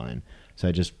 so it was fine." So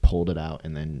I just pulled it out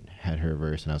and then had her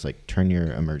reverse, and I was like, "Turn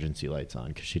your emergency lights on,"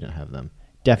 because she didn't have them.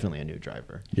 Definitely a new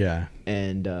driver. Yeah.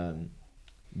 And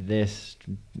this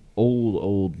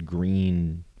old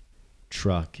green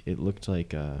truck, it looked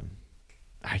like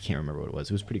I can't remember what it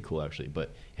was. It was pretty cool actually,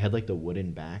 but it had like the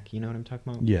wooden back. You know what I'm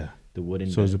talking about? Yeah. The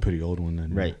wooden. So it was a pretty old one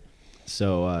then. Right.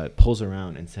 So pulls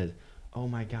around and says, "Oh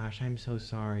my gosh, I'm so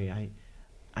sorry.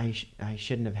 I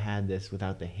shouldn't have had this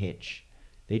without the hitch.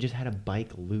 They just had a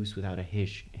bike loose without a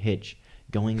hitch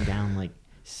going down like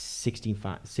 60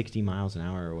 miles an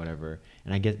hour or whatever.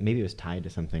 And I guess maybe it was tied to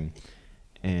something."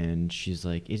 And she's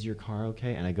like, "Is your car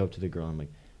okay?" And I go up to the girl. I'm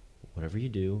like, "Whatever you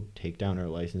do, take down her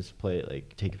license plate.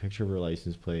 Like, take a picture of her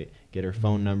license plate, get her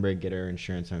phone number, get her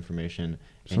insurance information."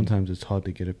 Sometimes it's hard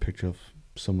to get a picture of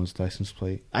someone's license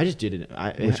plate. I just did it.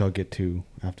 Which I'll get to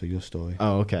after your story.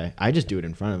 Oh, okay. I just do it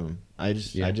in front of them. I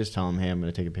just tell them, "Hey, I'm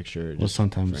going to take a picture." Well,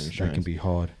 sometimes that can be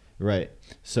hard. Right.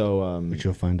 So. Which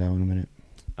you'll find out in a minute.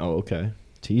 Oh, okay.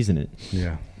 Teasing it.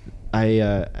 Yeah.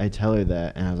 I tell her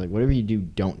that, and I was like, "Whatever you do,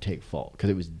 don't take fault," because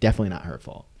it was definitely not her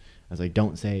fault. I was like,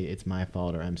 "Don't say it's my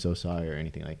fault or I'm so sorry or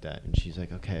anything like that." And she's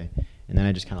like, "Okay." And then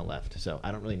I just kind of left. So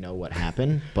I don't really know what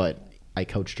happened, but I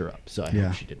coached her up, so I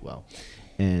hope she did well.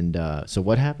 And so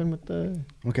what happened with the?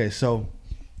 Okay, so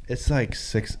it's like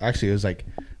 6. Actually, it was like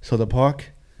so the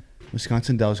park,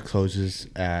 Wisconsin Dells closes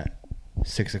at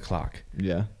 6:00.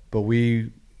 Yeah. But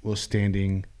we were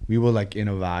standing. We were like in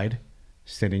a ride,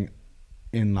 standing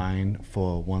in line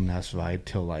for one last ride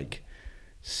till like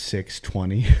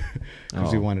 6:20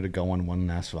 because we wanted to go on one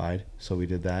last ride, so we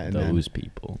did that. And those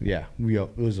people. Yeah,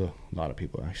 it was a lot of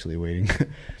people actually waiting.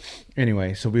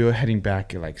 Anyway, so we were heading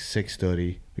back at like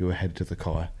 6:30. We were headed to the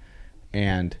car,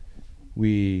 and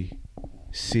we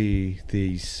see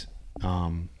these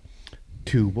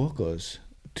 2 workers,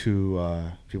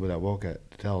 2 people that work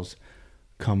at Dells,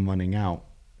 come running out,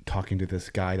 talking to this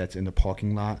guy that's in the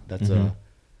parking lot. That's a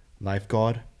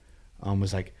lifeguard.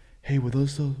 Was like, "Hey, were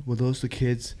those the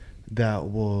kids that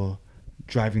were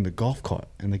driving the golf cart?"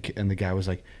 And the guy was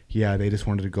like, "Yeah, they just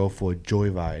wanted to go for a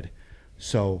joyride."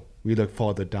 So we look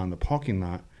farther down the parking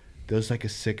lot. There's like a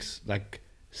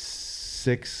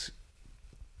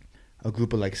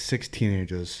group of like 6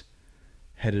 teenagers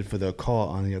headed for their car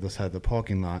on the other side of the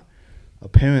parking lot.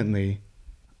 Apparently,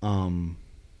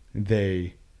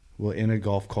 they were in a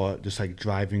golf cart just like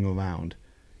driving around,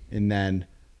 and then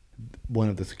one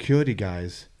of the security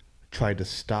guys tried to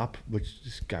stop, which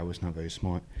this guy was not very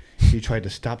smart. He tried to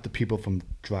stop the people from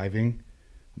driving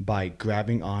by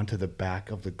grabbing onto the back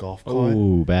of the golf cart.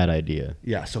 Oh, bad idea.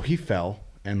 Yeah, so he fell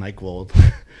and like rolled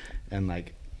and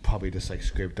like probably just like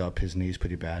scraped up his knees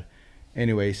pretty bad.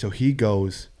 Anyway, so he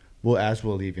goes, well, as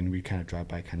we're leaving, we kind of drive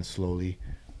by kind of slowly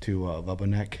to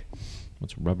Rubberneck.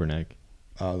 What's rubberneck?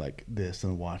 Like this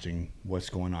and watching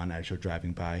what's going on as you're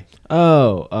driving by.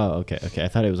 Oh, okay. I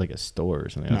thought it was like a store or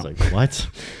something. I was No. like, what?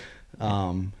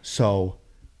 So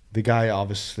the guy,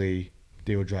 obviously,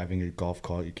 they were driving a golf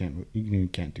cart. You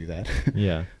can't do that.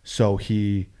 Yeah. So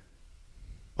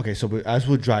as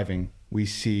we're driving, we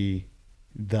see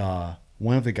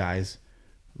one of the guys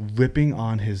ripping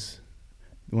on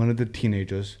one of the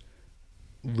teenagers,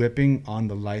 ripping on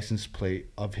the license plate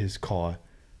of his car.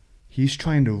 He's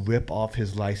trying to rip off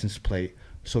his license plate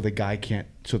so the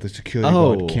security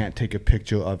guard can't take a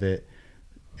picture of it,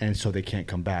 and so they can't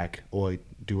come back or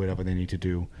do whatever they need to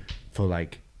do for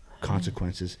like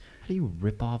consequences. How do you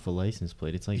rip off a license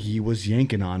plate? It's like, He was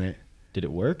yanking on it. did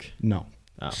it work? No.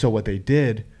 Oh. So what they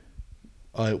did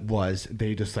was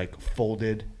they just like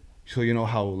folded. So you know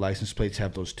how license plates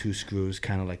have those two screws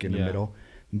kind of like in the Yeah. middle?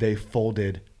 They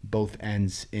folded both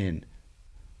ends in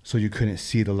so you couldn't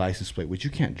see the license plate, which you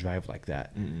can't drive like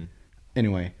that. Mm-mm.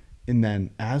 Anyway, and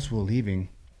then as we're leaving,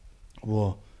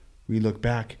 we look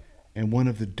back and one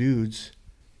of the dudes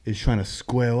is trying to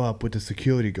square up with the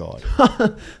security guard.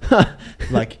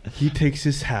 Like he takes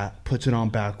his hat, puts it on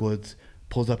backwards,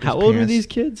 pulls up his How pants. old were these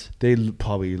kids? They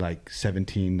probably like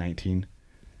 17, 19.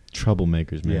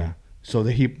 Troublemakers, man. Yeah. So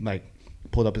he like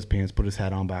pulled up his pants, put his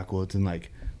hat on backwards, and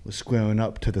like was squaring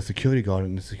up to the security guard,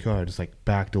 and the security guard just like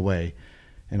backed away.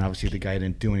 And obviously the guy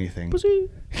didn't do anything. Pussy.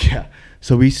 Yeah.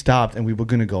 So we stopped and we were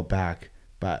gonna go back,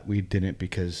 but we didn't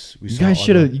because we You saw.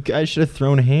 guys should have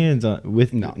thrown hands on it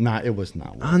was not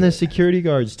worth on the it. security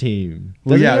guard's team.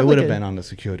 Well, Doesn't he yeah, have it would like have been on the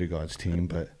security guard's team,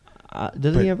 but Doesn't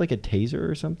but- he have like a taser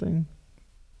or something?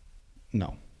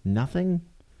 no. Nothing.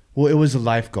 Well, it was a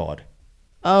lifeguard.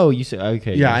 Oh, you said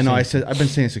okay. Yeah, you I know. said- I've been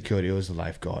saying security. It was a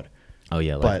lifeguard, Oh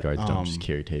yeah, but, lifeguards don't just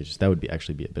carry tasers. That would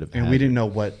actually be a bit of. A and we hazard. didn't know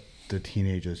what the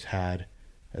teenagers had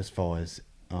as far as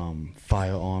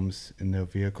firearms in their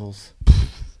vehicles.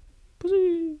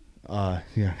 Pussy.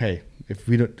 Yeah. Hey, if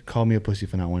we don't call me a pussy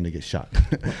for not wanting to get shot.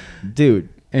 Dude.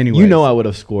 Anyways, You know I would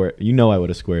have scored. You know I would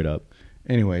have squared up.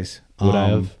 Anyways, Would I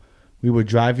have? We were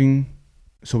driving,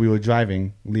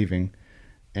 leaving,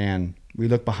 and we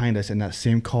look behind us, and that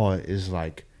same car is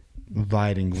like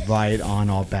riding right on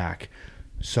our back.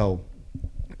 So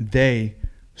they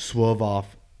swerve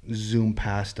off, zoom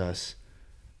past us.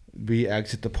 We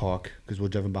exit the park because we're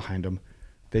driving behind them.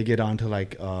 They get onto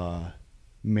like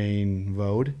main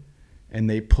road, and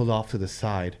they pull off to the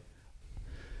side.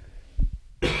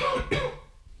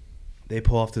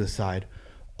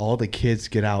 All the kids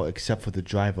get out except for the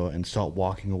driver and start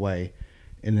walking away,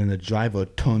 and then the driver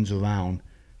turns around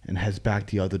and heads back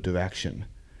the other direction.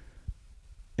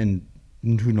 And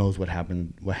who knows what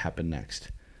happened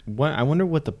next. What I wonder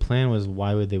what the plan was.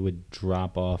 Why would they would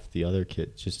drop off the other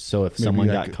kids just so if Maybe someone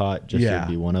like- got caught, just yeah. to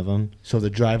be one of them? So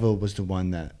the driver was the one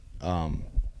that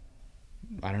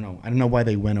I don't know why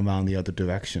they went around the other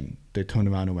direction. They turned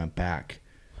around and went back,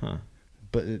 Huh?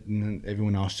 but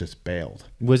everyone else just bailed.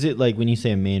 Was it like when you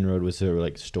say a main road? Was there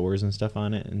like stores and stuff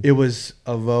on it? And It was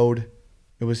a road.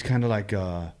 It was kind of like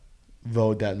a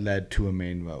road that led to a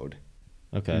main road.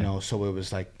 okay. You know, so it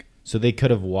was like So they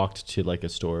could have walked to like a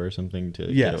store or something to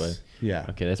get away. yes, yeah.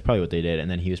 Okay, that's probably what they did, and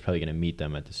then he was probably going to meet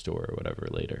them at the store or whatever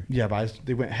later. Yeah, but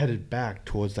they went headed back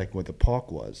towards like where the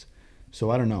park was.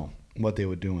 So I don't know what they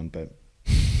were doing, but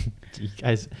You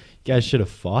guys should have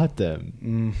fought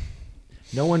them.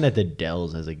 No one at the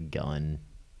Dells has a gun.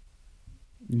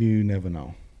 you never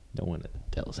know. No one at the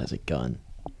Dells has a gun.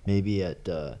 Maybe at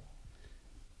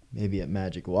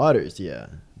Magic Waters, yeah,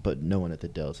 but no one at the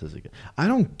Dells has a gun. I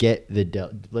don't get the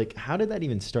Dells. Like, how did that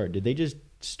even start? Did they just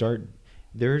start?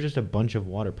 There were just a bunch of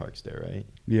water parks there, right?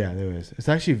 Yeah, there is. It's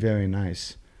actually very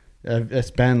nice. It's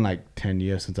been like 10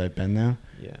 years since I've been there.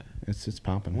 Yeah. It's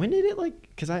popping. When did it like?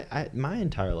 Because I my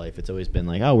entire life it's always been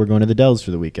like, oh, we're going to the Dells for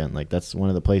the weekend. Like that's one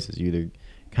of the places you either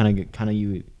kind of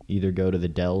you either go to the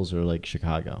Dells or like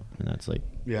Chicago, and that's like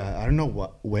Yeah, I don't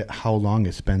know how long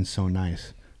it's been so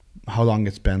nice. How long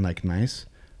it's been like nice,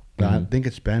 but I think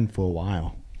it's been for a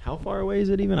while. how far away is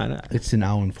it even? I don't. It's an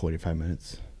hour and 45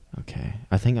 minutes. Okay,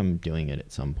 I think I'm doing it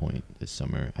at some point this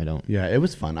summer. I don't. Yeah, it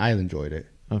was fun. I enjoyed it.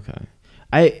 Okay.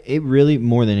 It really,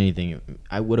 more than anything,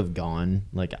 I would have gone.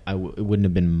 Like, it wouldn't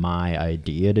have been my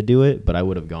idea to do it, but I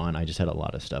would have gone. I just had a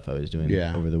lot of stuff I was doing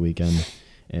over the weekend.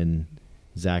 And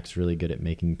Zach's really good at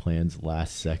making plans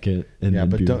last second. And Yeah,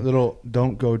 then but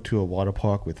don't go to a water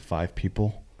park with 5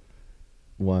 people.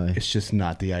 Why? It's just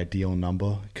not the ideal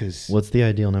number because What's the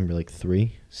ideal number? Like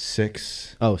 3?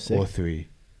 6 Oh, or 6. 3.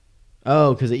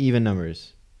 Oh, because of even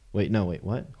numbers. Wait,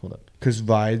 what? Hold up. Because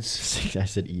rides 6. I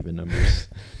said even numbers.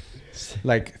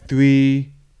 like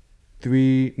 3,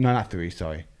 no, not 3.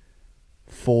 Sorry,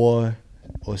 4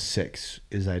 or 6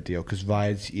 is ideal because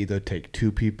rides either take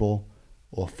 2 people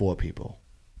or 4 people.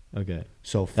 Okay.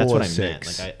 So 4 That's what or I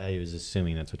 6. meant. Like I was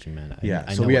assuming that's what you meant. Yeah.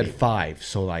 I So know we what had 5.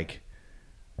 So like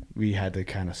we had to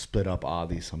kind of split up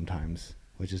oddly sometimes,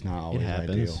 which is not always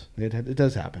ideal. happens. It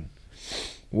does happen.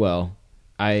 Well,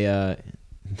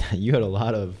 you had a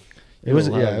lot of. It was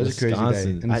a crazy day,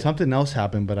 Wisconsin. and something else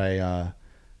happened, but I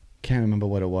can't remember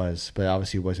what it was. But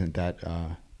obviously, it wasn't that.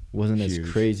 Wasn't huge.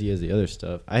 as crazy as the other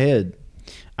stuff. I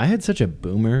had such a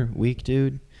boomer week,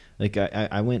 dude. Like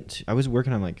I was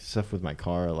working on like stuff with my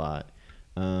car a lot,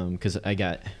 because I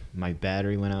got my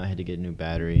battery went out. I had to get a new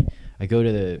battery. I go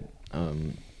to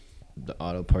the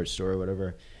auto parts store or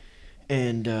whatever,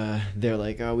 and they're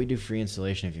like, "Oh, we do free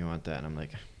installation if you want that." And I'm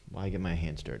like, "Why get my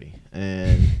hands dirty?"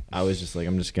 And I was just like,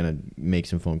 "I'm just gonna make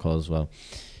some phone calls as well."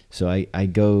 So I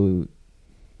go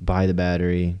buy the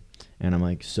battery, and I'm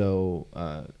like, "So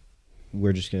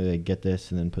we're just gonna like, get this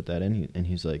and then put that in." And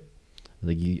he's like,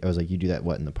 I was like, "You do that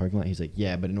what in the parking lot?" He's like,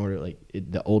 "Yeah, but in order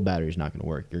the old battery's not gonna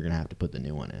work. You're gonna have to put the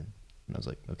new one in." And I was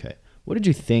like, "Okay." What did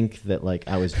you think that like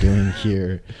I was doing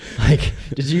here? Like,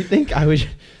 did you think I was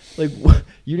like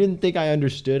you didn't think I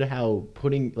understood how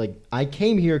putting like I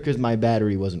came here because my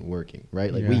battery wasn't working,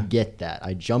 right? Like we Yeah. get that.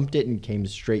 I jumped it and came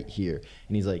straight here.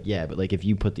 And he's like, "Yeah, but like if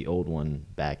you put the old one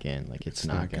back in, like it's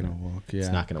not gonna work. Yeah. It's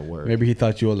not gonna work." Maybe he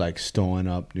thought you were like storing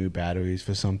up new batteries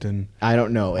for something. I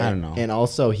don't know. I don't know. And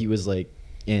also he was like,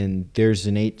 and there's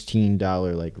an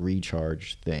 $18 like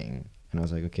recharge thing. And I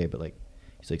was like, "Okay, but like,"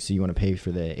 he's like, "So you want to pay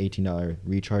for the $18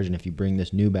 recharge? And if you bring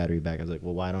this new battery back," I was like,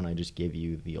 "Well, why don't I just give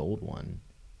you the old one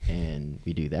and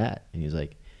we do that?" And he's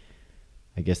like,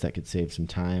 "I guess that could save some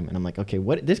time." And I'm like, "Okay,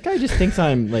 what?" This guy just thinks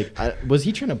I'm like, was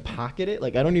he trying to pocket it?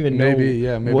 Like, I don't even know. Maybe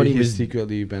what he's he was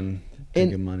secretly been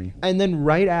taking money. And then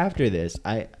right after this,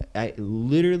 I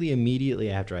literally immediately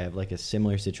after I have like a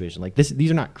similar situation. Like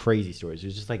these are not crazy stories.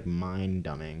 It's just like mind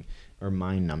numbing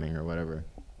or whatever.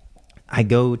 I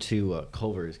go to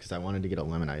Culver's because I wanted to get a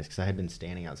lemon ice because I had been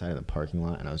standing outside of the parking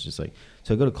lot and I was just like,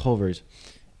 so I go to Culver's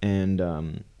and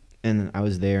I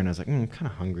was there and I was like, I'm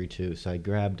kind of hungry too. So I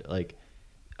grabbed like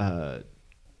a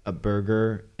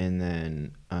burger and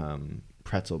then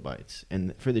pretzel bites.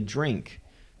 And for the drink,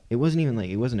 it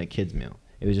wasn't a kid's meal.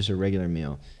 It was just a regular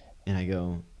meal. And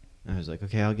I was like,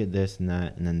 "Okay, I'll get this and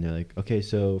that." And then they're like, "Okay,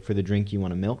 so for the drink, you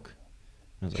want a milk?"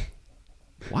 And I was like,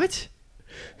 "What?"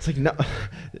 It's like, no.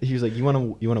 He was like, you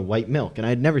want a white milk? And I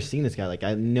had never seen this guy. Like,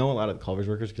 I know a lot of the Culver's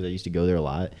workers because I used to go there a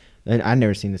lot. And I'd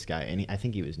never seen this guy, and I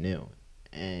think he was new.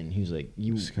 And he was like,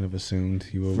 "You just kind of assumed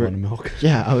you would want a milk."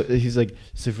 Yeah, he's like,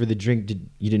 "So for the drink,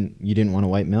 you didn't want a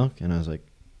white milk?" And I was like,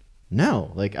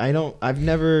 "No, like I've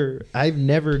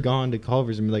never gone to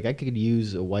Culver's and be like, I could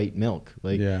use a white milk."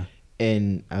 Like, yeah.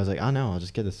 And I was like, "Oh no, I'll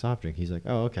just get the soft drink." He's like,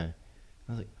 "Oh, okay."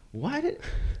 I was like,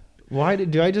 why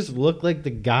do I just look like the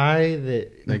guy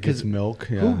that gets milk?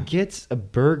 Yeah. Who gets a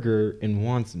burger and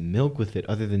wants milk with it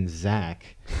other than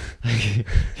Zach?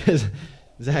 Because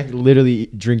Zach literally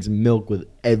drinks milk with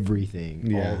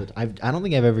everything all the time. I don't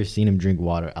think I've ever seen him drink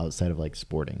water outside of like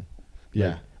sporting.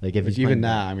 Yeah. Like if he's even playing,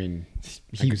 that, I mean,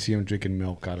 I could see him drinking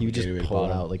milk out of a he would just Gatorade pull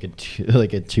bottle. out like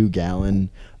a 2 gallon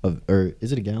of, or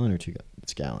is it a gallon or 2 gallon?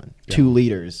 It's gallon. Yeah. 2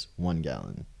 liters, 1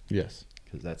 gallon. Yes.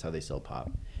 Because that's how they sell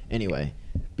pop. Anyway,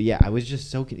 but yeah, I was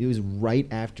just it was right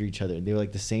after each other. They were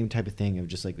like the same type of thing of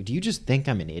just like, do you just think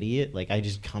I'm an idiot? Like I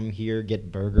just come here,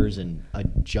 get burgers and a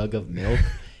jug of milk.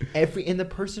 And the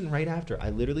person right after, I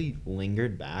literally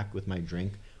lingered back with my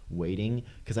drink waiting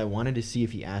because I wanted to see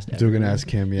if he asked They were going to ask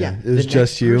him, yeah. It was the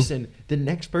just next you? The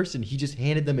next person, he just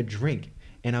handed them a drink.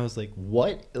 And I was like,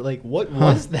 what? Like, what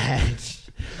was that?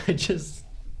 I just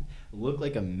looked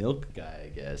like a milk guy, I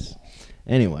guess.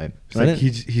 Anyway. It's like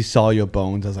he saw your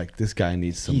bones. I was like, this guy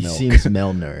needs some milk. He seems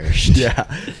malnourished. Yeah.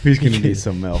 He's going to need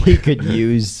some milk. He could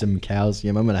use some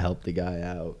calcium. I'm going to help the guy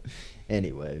out.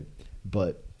 Anyway.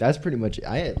 But that's pretty much it.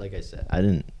 I had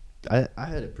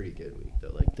a pretty good week,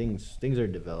 though. Like, things are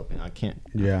developing.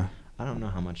 Yeah. I don't know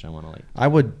how much I want to, like.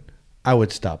 I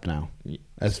would stop now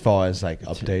as far as, like,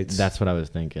 updates. That's what I was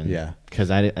thinking. Yeah. Because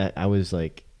I was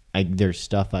like, there's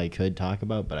stuff I could talk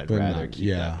about, but I'd rather keep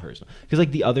that personal. Because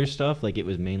like the other stuff, like it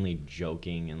was mainly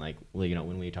joking and like you know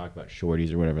when we talk about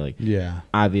shorties or whatever, like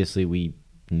obviously we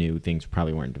knew things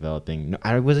probably weren't developing. No,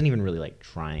 I wasn't even really like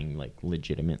trying like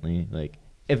legitimately. Like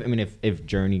if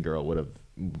Journey Girl would have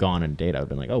gone on a date, I would have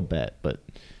been like, oh bet, but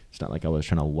It's not like I was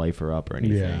trying to life her up or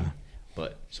anything. Yeah.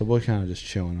 But So we're kind of just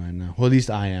chilling right now. Well, at least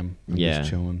I am. I'm Yeah. just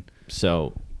chilling.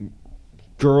 so,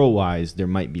 girl wise, there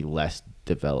might be less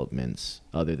developments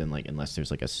other than like unless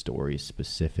there's like a story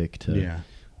specific to Yeah.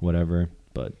 whatever.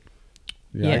 But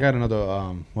Yeah. I Yeah. got another.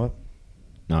 What?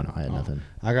 no, I had Oh. nothing.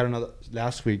 I got another.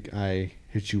 Last week I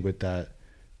hit you with that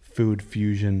food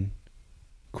fusion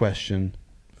question.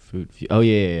 Oh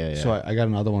yeah. So I got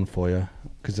another one for you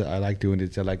because I like doing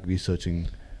this. I like researching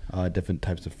different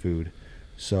types of food.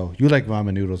 So you like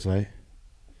ramen noodles, right?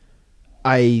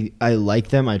 I like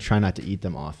them. I try not to eat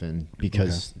them often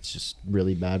because Okay. it's just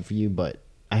really bad for you. But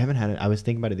I haven't had it. I was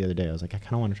thinking about it the other day. I was like, I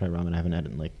kind of want to try ramen. I haven't had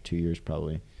it in like 2 years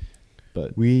probably.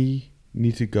 But We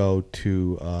need to go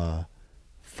to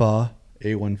Pho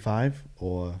 815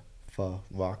 or Pho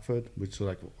Rockford, which is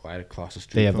like right across the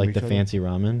street. they have from like each the other. fancy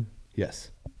ramen. Yes,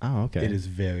 Oh, okay. it is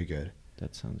very good.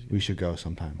 That sounds good. We should go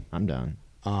sometime. I'm down.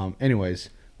 Anyways,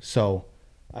 so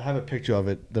I have a picture of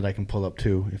it that I can pull up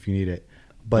too if you need it.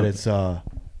 But Okay. it's a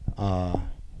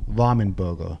ramen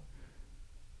burger.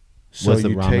 Was the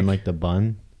you ramen like the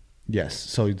bun? Yes.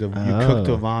 So you cook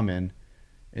the Oh. ramen,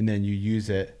 and then you use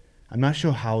it. I'm not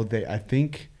sure how they. I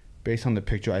think based on the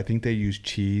picture, I think they use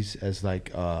cheese as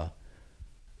like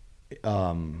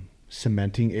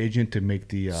cementing agent to make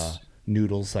the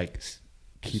noodles like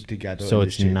keep together. So in the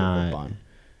it's shape of a not- bun.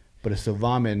 But it's the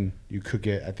ramen. You cook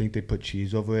it. I think they put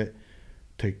cheese over it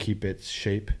to keep its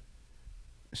shape,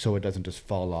 so it doesn't just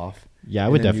fall off. Yeah, I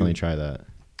And would then definitely you- try that.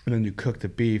 And then you cook the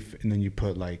beef, and then you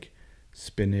put like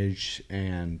spinach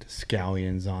and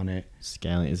scallions on it.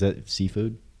 Scallion, is that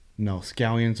seafood? No,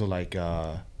 scallions are like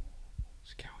scallions.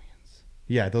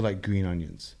 Yeah, they're like green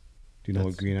onions. Do you know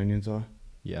what That's- green onions are?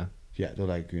 Yeah. Yeah, they're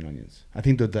like green onions. I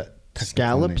think they're that technical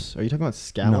Scallops? Are you talking about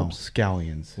name. No, scallops?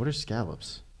 scallions. What are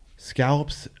scallops?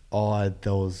 Scallops are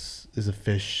those is a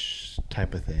fish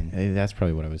type of thing. Hey, that's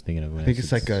probably what I was thinking of. When I think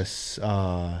said it's like a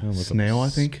I'm gonna look up snail. I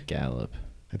think. Scallop.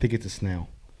 I think it's a snail.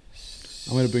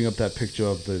 I'm gonna bring up that picture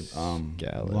of the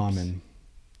Scallops. ramen.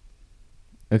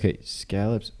 Okay,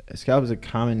 scallops. Scallop is a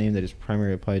common name that is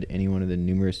primarily applied to any one of the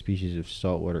numerous species of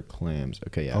saltwater clams.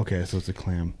 Okay, yeah. Okay, so it's a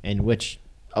clam. And which?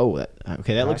 Oh,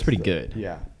 okay, that looks That's pretty the- good.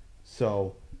 Yeah.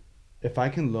 So, if I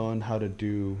can learn how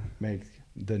to make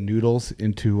the noodles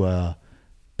into a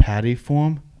patty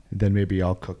form, then maybe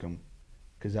I'll cook them,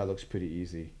 because that looks pretty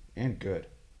easy and good.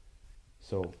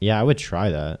 So Yeah, I would try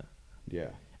that. yeah,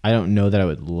 I don't know that I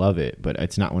would love it, but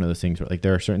it's not one of those things where like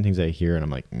there are certain things I hear and I'm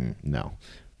like, no.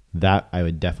 That I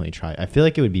would definitely try. I feel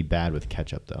like it would be bad with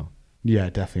ketchup though. yeah,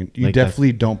 definitely. You Like that's-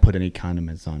 definitely don't put any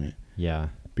condiments on it Yeah,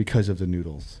 because of the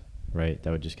noodles. right.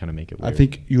 That would just kind of make it weird. I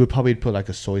think you would probably put like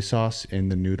a soy sauce in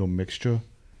the noodle mixture.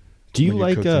 Do you when you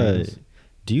like cook the noodles.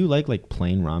 do you like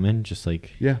plain ramen, just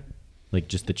like Yeah,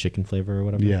 just the chicken flavor or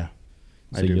whatever? yeah.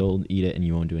 So I do. you'll eat it and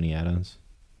you won't do any add-ons.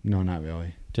 No, not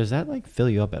really. Does that like fill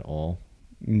you up at all?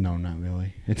 No, not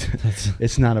really. It's That's-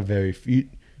 it's not a very.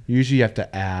 Usually you have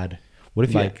to add. What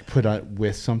if you like put it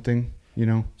with something, you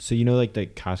know? So you know like the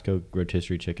Costco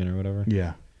rotisserie chicken or whatever?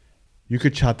 Yeah. You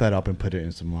could chop that up and put it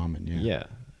in some ramen. Yeah. Yeah.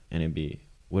 And it'd be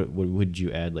what would you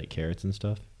add, like carrots and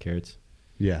stuff? Carrots?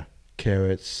 Yeah.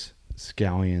 Carrots,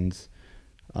 scallions.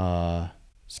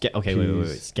 Okay, wait.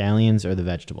 Peas. Scallions are the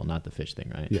vegetable, not the fish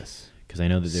thing, right? Yes. Because I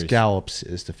know that there's Scallops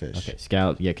is the fish. Okay,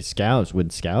 scallops. Yeah, because scallops,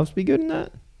 would scallops be good in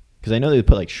that? Because I know they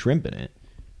put like shrimp in it.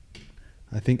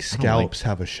 I think I don't scallops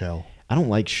have a shell. I don't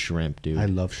like shrimp, dude. I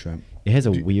love shrimp. It has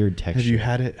a Do- weird texture. Have you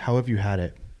had it? How have you had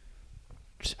it?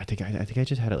 I think I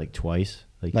just had it like twice.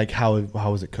 Like how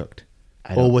was it cooked?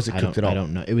 I or don't- was it I cooked don't- at all? I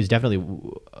don't know. It was definitely.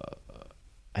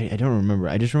 I don't remember.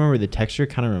 I just remember the texture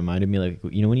kind of reminded me like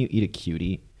when you eat a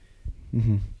cutie,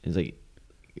 Mm-hmm. it's like.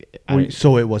 I don't-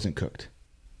 So it wasn't cooked.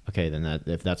 okay, then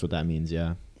if that's what that means,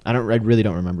 yeah. I really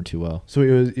don't remember too well. So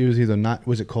it was either not.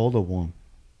 Was it cold or warm?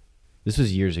 This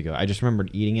was years ago. I just remembered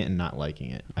eating it and not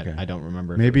liking it. Okay. I don't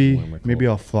remember. If it was warm or cold. Maybe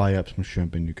I'll fry up some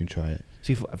shrimp and you can try it.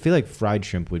 See, I feel like fried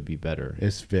shrimp would be better.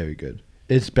 It's very good.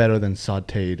 It's better than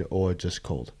sautéed or just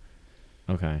cold.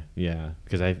 Okay, yeah,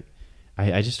 because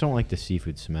I just don't like the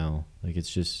seafood smell. Like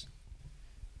it's just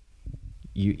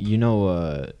you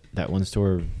know that one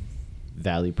store,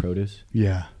 Valley Produce.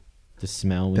 Yeah. The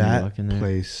smell when you walk in That there.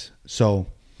 place. So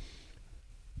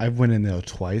I went in there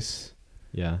twice,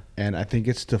 Yeah. and I think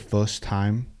it's the first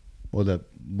time or the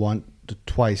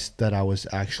twice that I was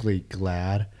actually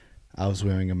glad I was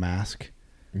wearing a mask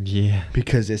Yeah.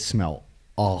 because it smelled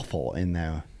awful in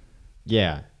there.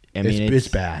 Yeah. I mean, it's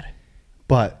bad.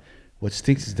 But what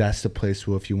stinks is that's the place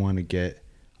where if you want to get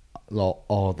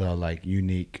all the like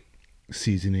unique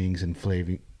seasonings and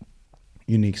flavoring,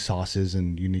 unique sauces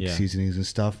and unique Yeah. seasonings and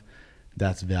stuff,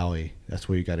 that's Valley. That's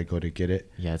where you got to go to get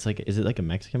it. Yeah, it's like, is it like a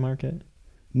Mexican market?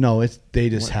 No, they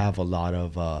just What? have a lot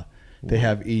of. They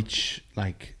have each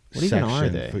like What even are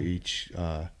section they? for each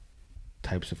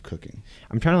types of cooking.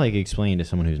 I'm trying to like explain to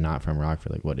someone who's not from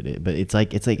Rockford like what it is, but it's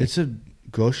like It's a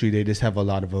grocery. They just have a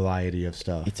lot of variety of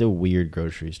stuff. it's a weird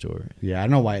grocery store. Yeah, I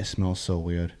don't know why it smells so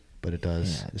weird, but it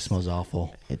does. Yeah, It smells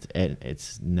awful.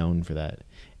 It's known for that,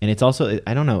 and it's also,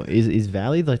 I don't know, is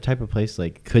Valley the type of place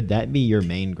like, could that be your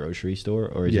main grocery store,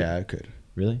 or is Yeah, it it could.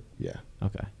 really? Yeah.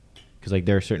 Okay, because like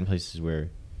there are certain places where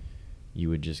you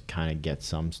would just kind of get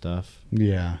some stuff,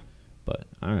 Yeah. but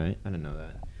all right, I didn't know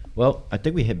that. Well, I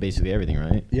think we hit basically everything,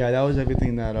 right? Yeah, that was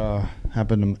everything that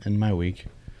happened in my week.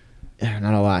 Yeah,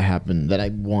 not a lot happened that I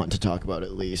want to talk about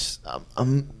at least.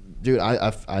 Dude,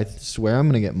 I swear I'm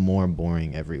gonna get more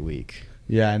boring every week.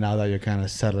 Yeah, now that you're kind of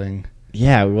settling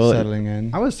Yeah, well,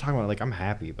 in. I was talking about, like, I'm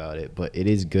happy about it, but it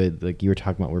is good. Like you were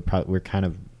talking about, we're kind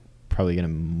of probably gonna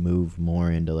move more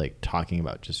into like talking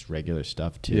about just regular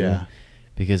stuff too. Yeah.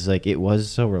 Because like it was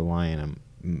so reliant on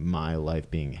my life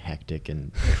being hectic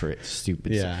and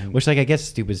stupid. Yeah. Which, like, I guess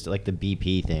stupid is like the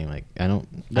BP thing. Like I don't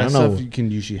That know. stuff can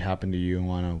usually happen to you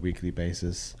on a weekly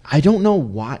basis. I don't know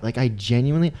why. Like, I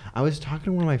was talking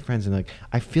to one of my friends and like,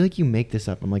 I feel like you make this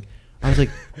up. I was like,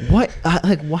 what?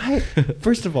 Like, why?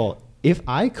 First of all, if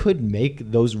I could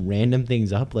make those random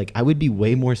things up, like, I would be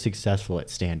way more successful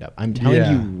at stand up. I'm telling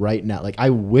Yeah. you right now. Like,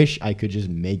 I wish I could just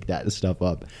make that stuff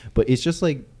up. But it's just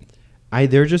like,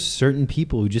 there are just certain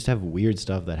people who just have weird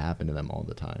stuff that happen to them all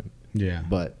the time. Yeah.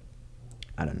 But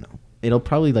I don't know. It'll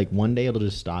probably, like, one day it'll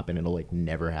just stop and it'll like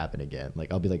never happen again.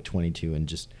 Like, I'll be like 22 and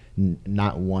just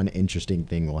not one interesting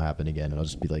thing will happen again. And I'll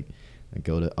just be like,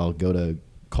 I'll go to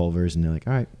Culver's and they're like,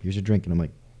 all right, here's your drink. And I'm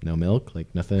like, no milk,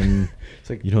 like nothing. It's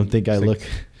like, You don't think I it's look? like,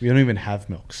 we don't even have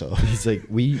milk, so He's like,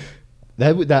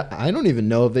 that I don't even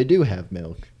know if they do have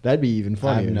milk. That'd be even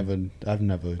funnier. I've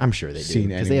never I'm sure they do seen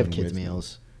because they have anyone kids with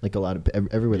meals. Like a lot of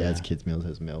everywhere that has Yeah. kids meals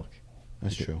has milk.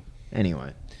 That's true.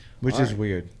 Anyway, Which All is right.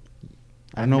 weird.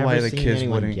 I I've don't know why never the seen kids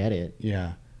anyone wouldn't get it.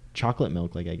 Yeah. Chocolate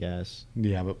milk, like, I guess.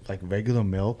 Yeah, but like regular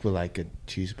milk with like a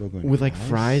cheeseburger and With like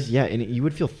fries, yeah, and you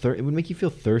would feel it would make you feel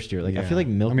thirstier. Like, I feel like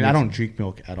milk. I mean, I makes- don't drink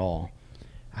milk at all.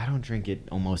 I don't drink it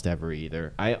almost ever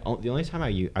either. The only time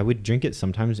I would drink it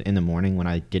sometimes in the morning when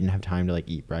I didn't have time to like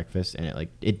eat breakfast, and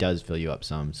it does fill you up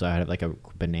some. So I had like a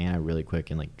banana really quick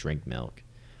and like drink milk,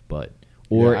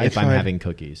 or Yeah, I if I'm tried- having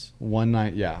cookies. One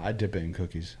night, yeah, I dip it in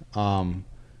cookies.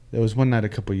 There was one night a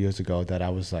couple years ago that I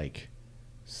was like,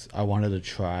 I wanted to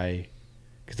try,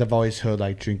 because I've always heard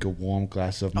like drink a warm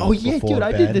glass of milk Oh yeah, before dude,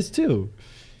 I bed. did this too.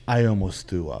 I almost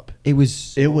threw up. It was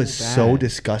So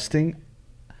disgusting.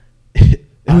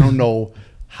 I don't know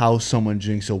how someone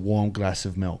drinks a warm glass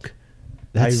of milk.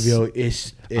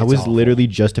 It's I was awful. literally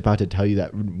just about to tell you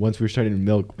that once we were starting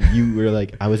milk, you were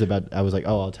like, I was like,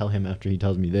 oh, I'll tell him after he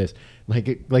tells me this.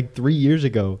 Like 3 years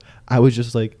ago, I was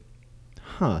just like,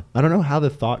 huh. I don't know how the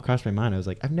thought crossed my mind. I was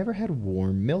like, I've never had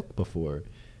warm milk before.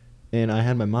 And I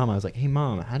had my mom, I was like, hey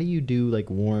mom, how do you do like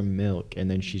warm milk? And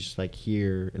then she's just like,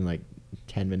 here, and like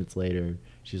 10 minutes later,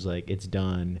 she's like, it's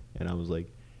done. And I was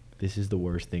like, this is the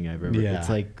worst thing I've ever. Yeah. It's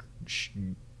like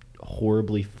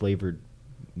horribly flavored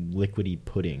liquidy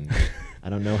pudding. I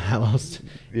don't know how else.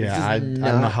 Yeah, I don't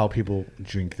know how people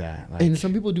drink that. Like, And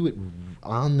some people do it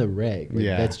on the reg. Like,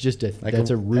 Yeah. that's just a like that's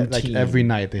a routine. Like every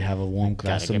night they have a warm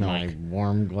glass Gotta of get milk. my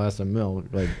warm glass of milk.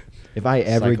 Like, if I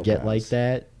ever get like Psychopaths.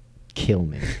 that, kill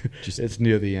me. Just It's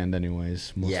near the end,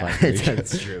 anyways. Most yeah, likely.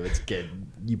 that's true. It's good.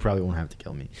 You probably won't have to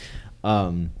kill me.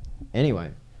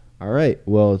 Anyway, all right.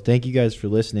 Well, thank you guys for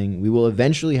listening. We will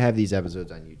eventually have these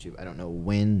episodes on YouTube. I don't know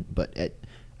when, but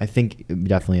I think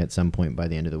definitely at some point by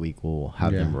the end of the week we'll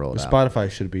have them rolled out. Spotify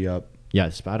should be up. Yeah,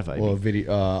 Spotify. Well,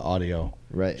 video, audio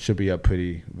Right. should be up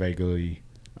pretty regularly.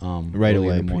 Right early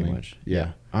away, in the pretty morning. much.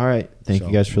 Yeah. All right. Thank So,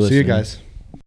 you guys for listening. See you guys.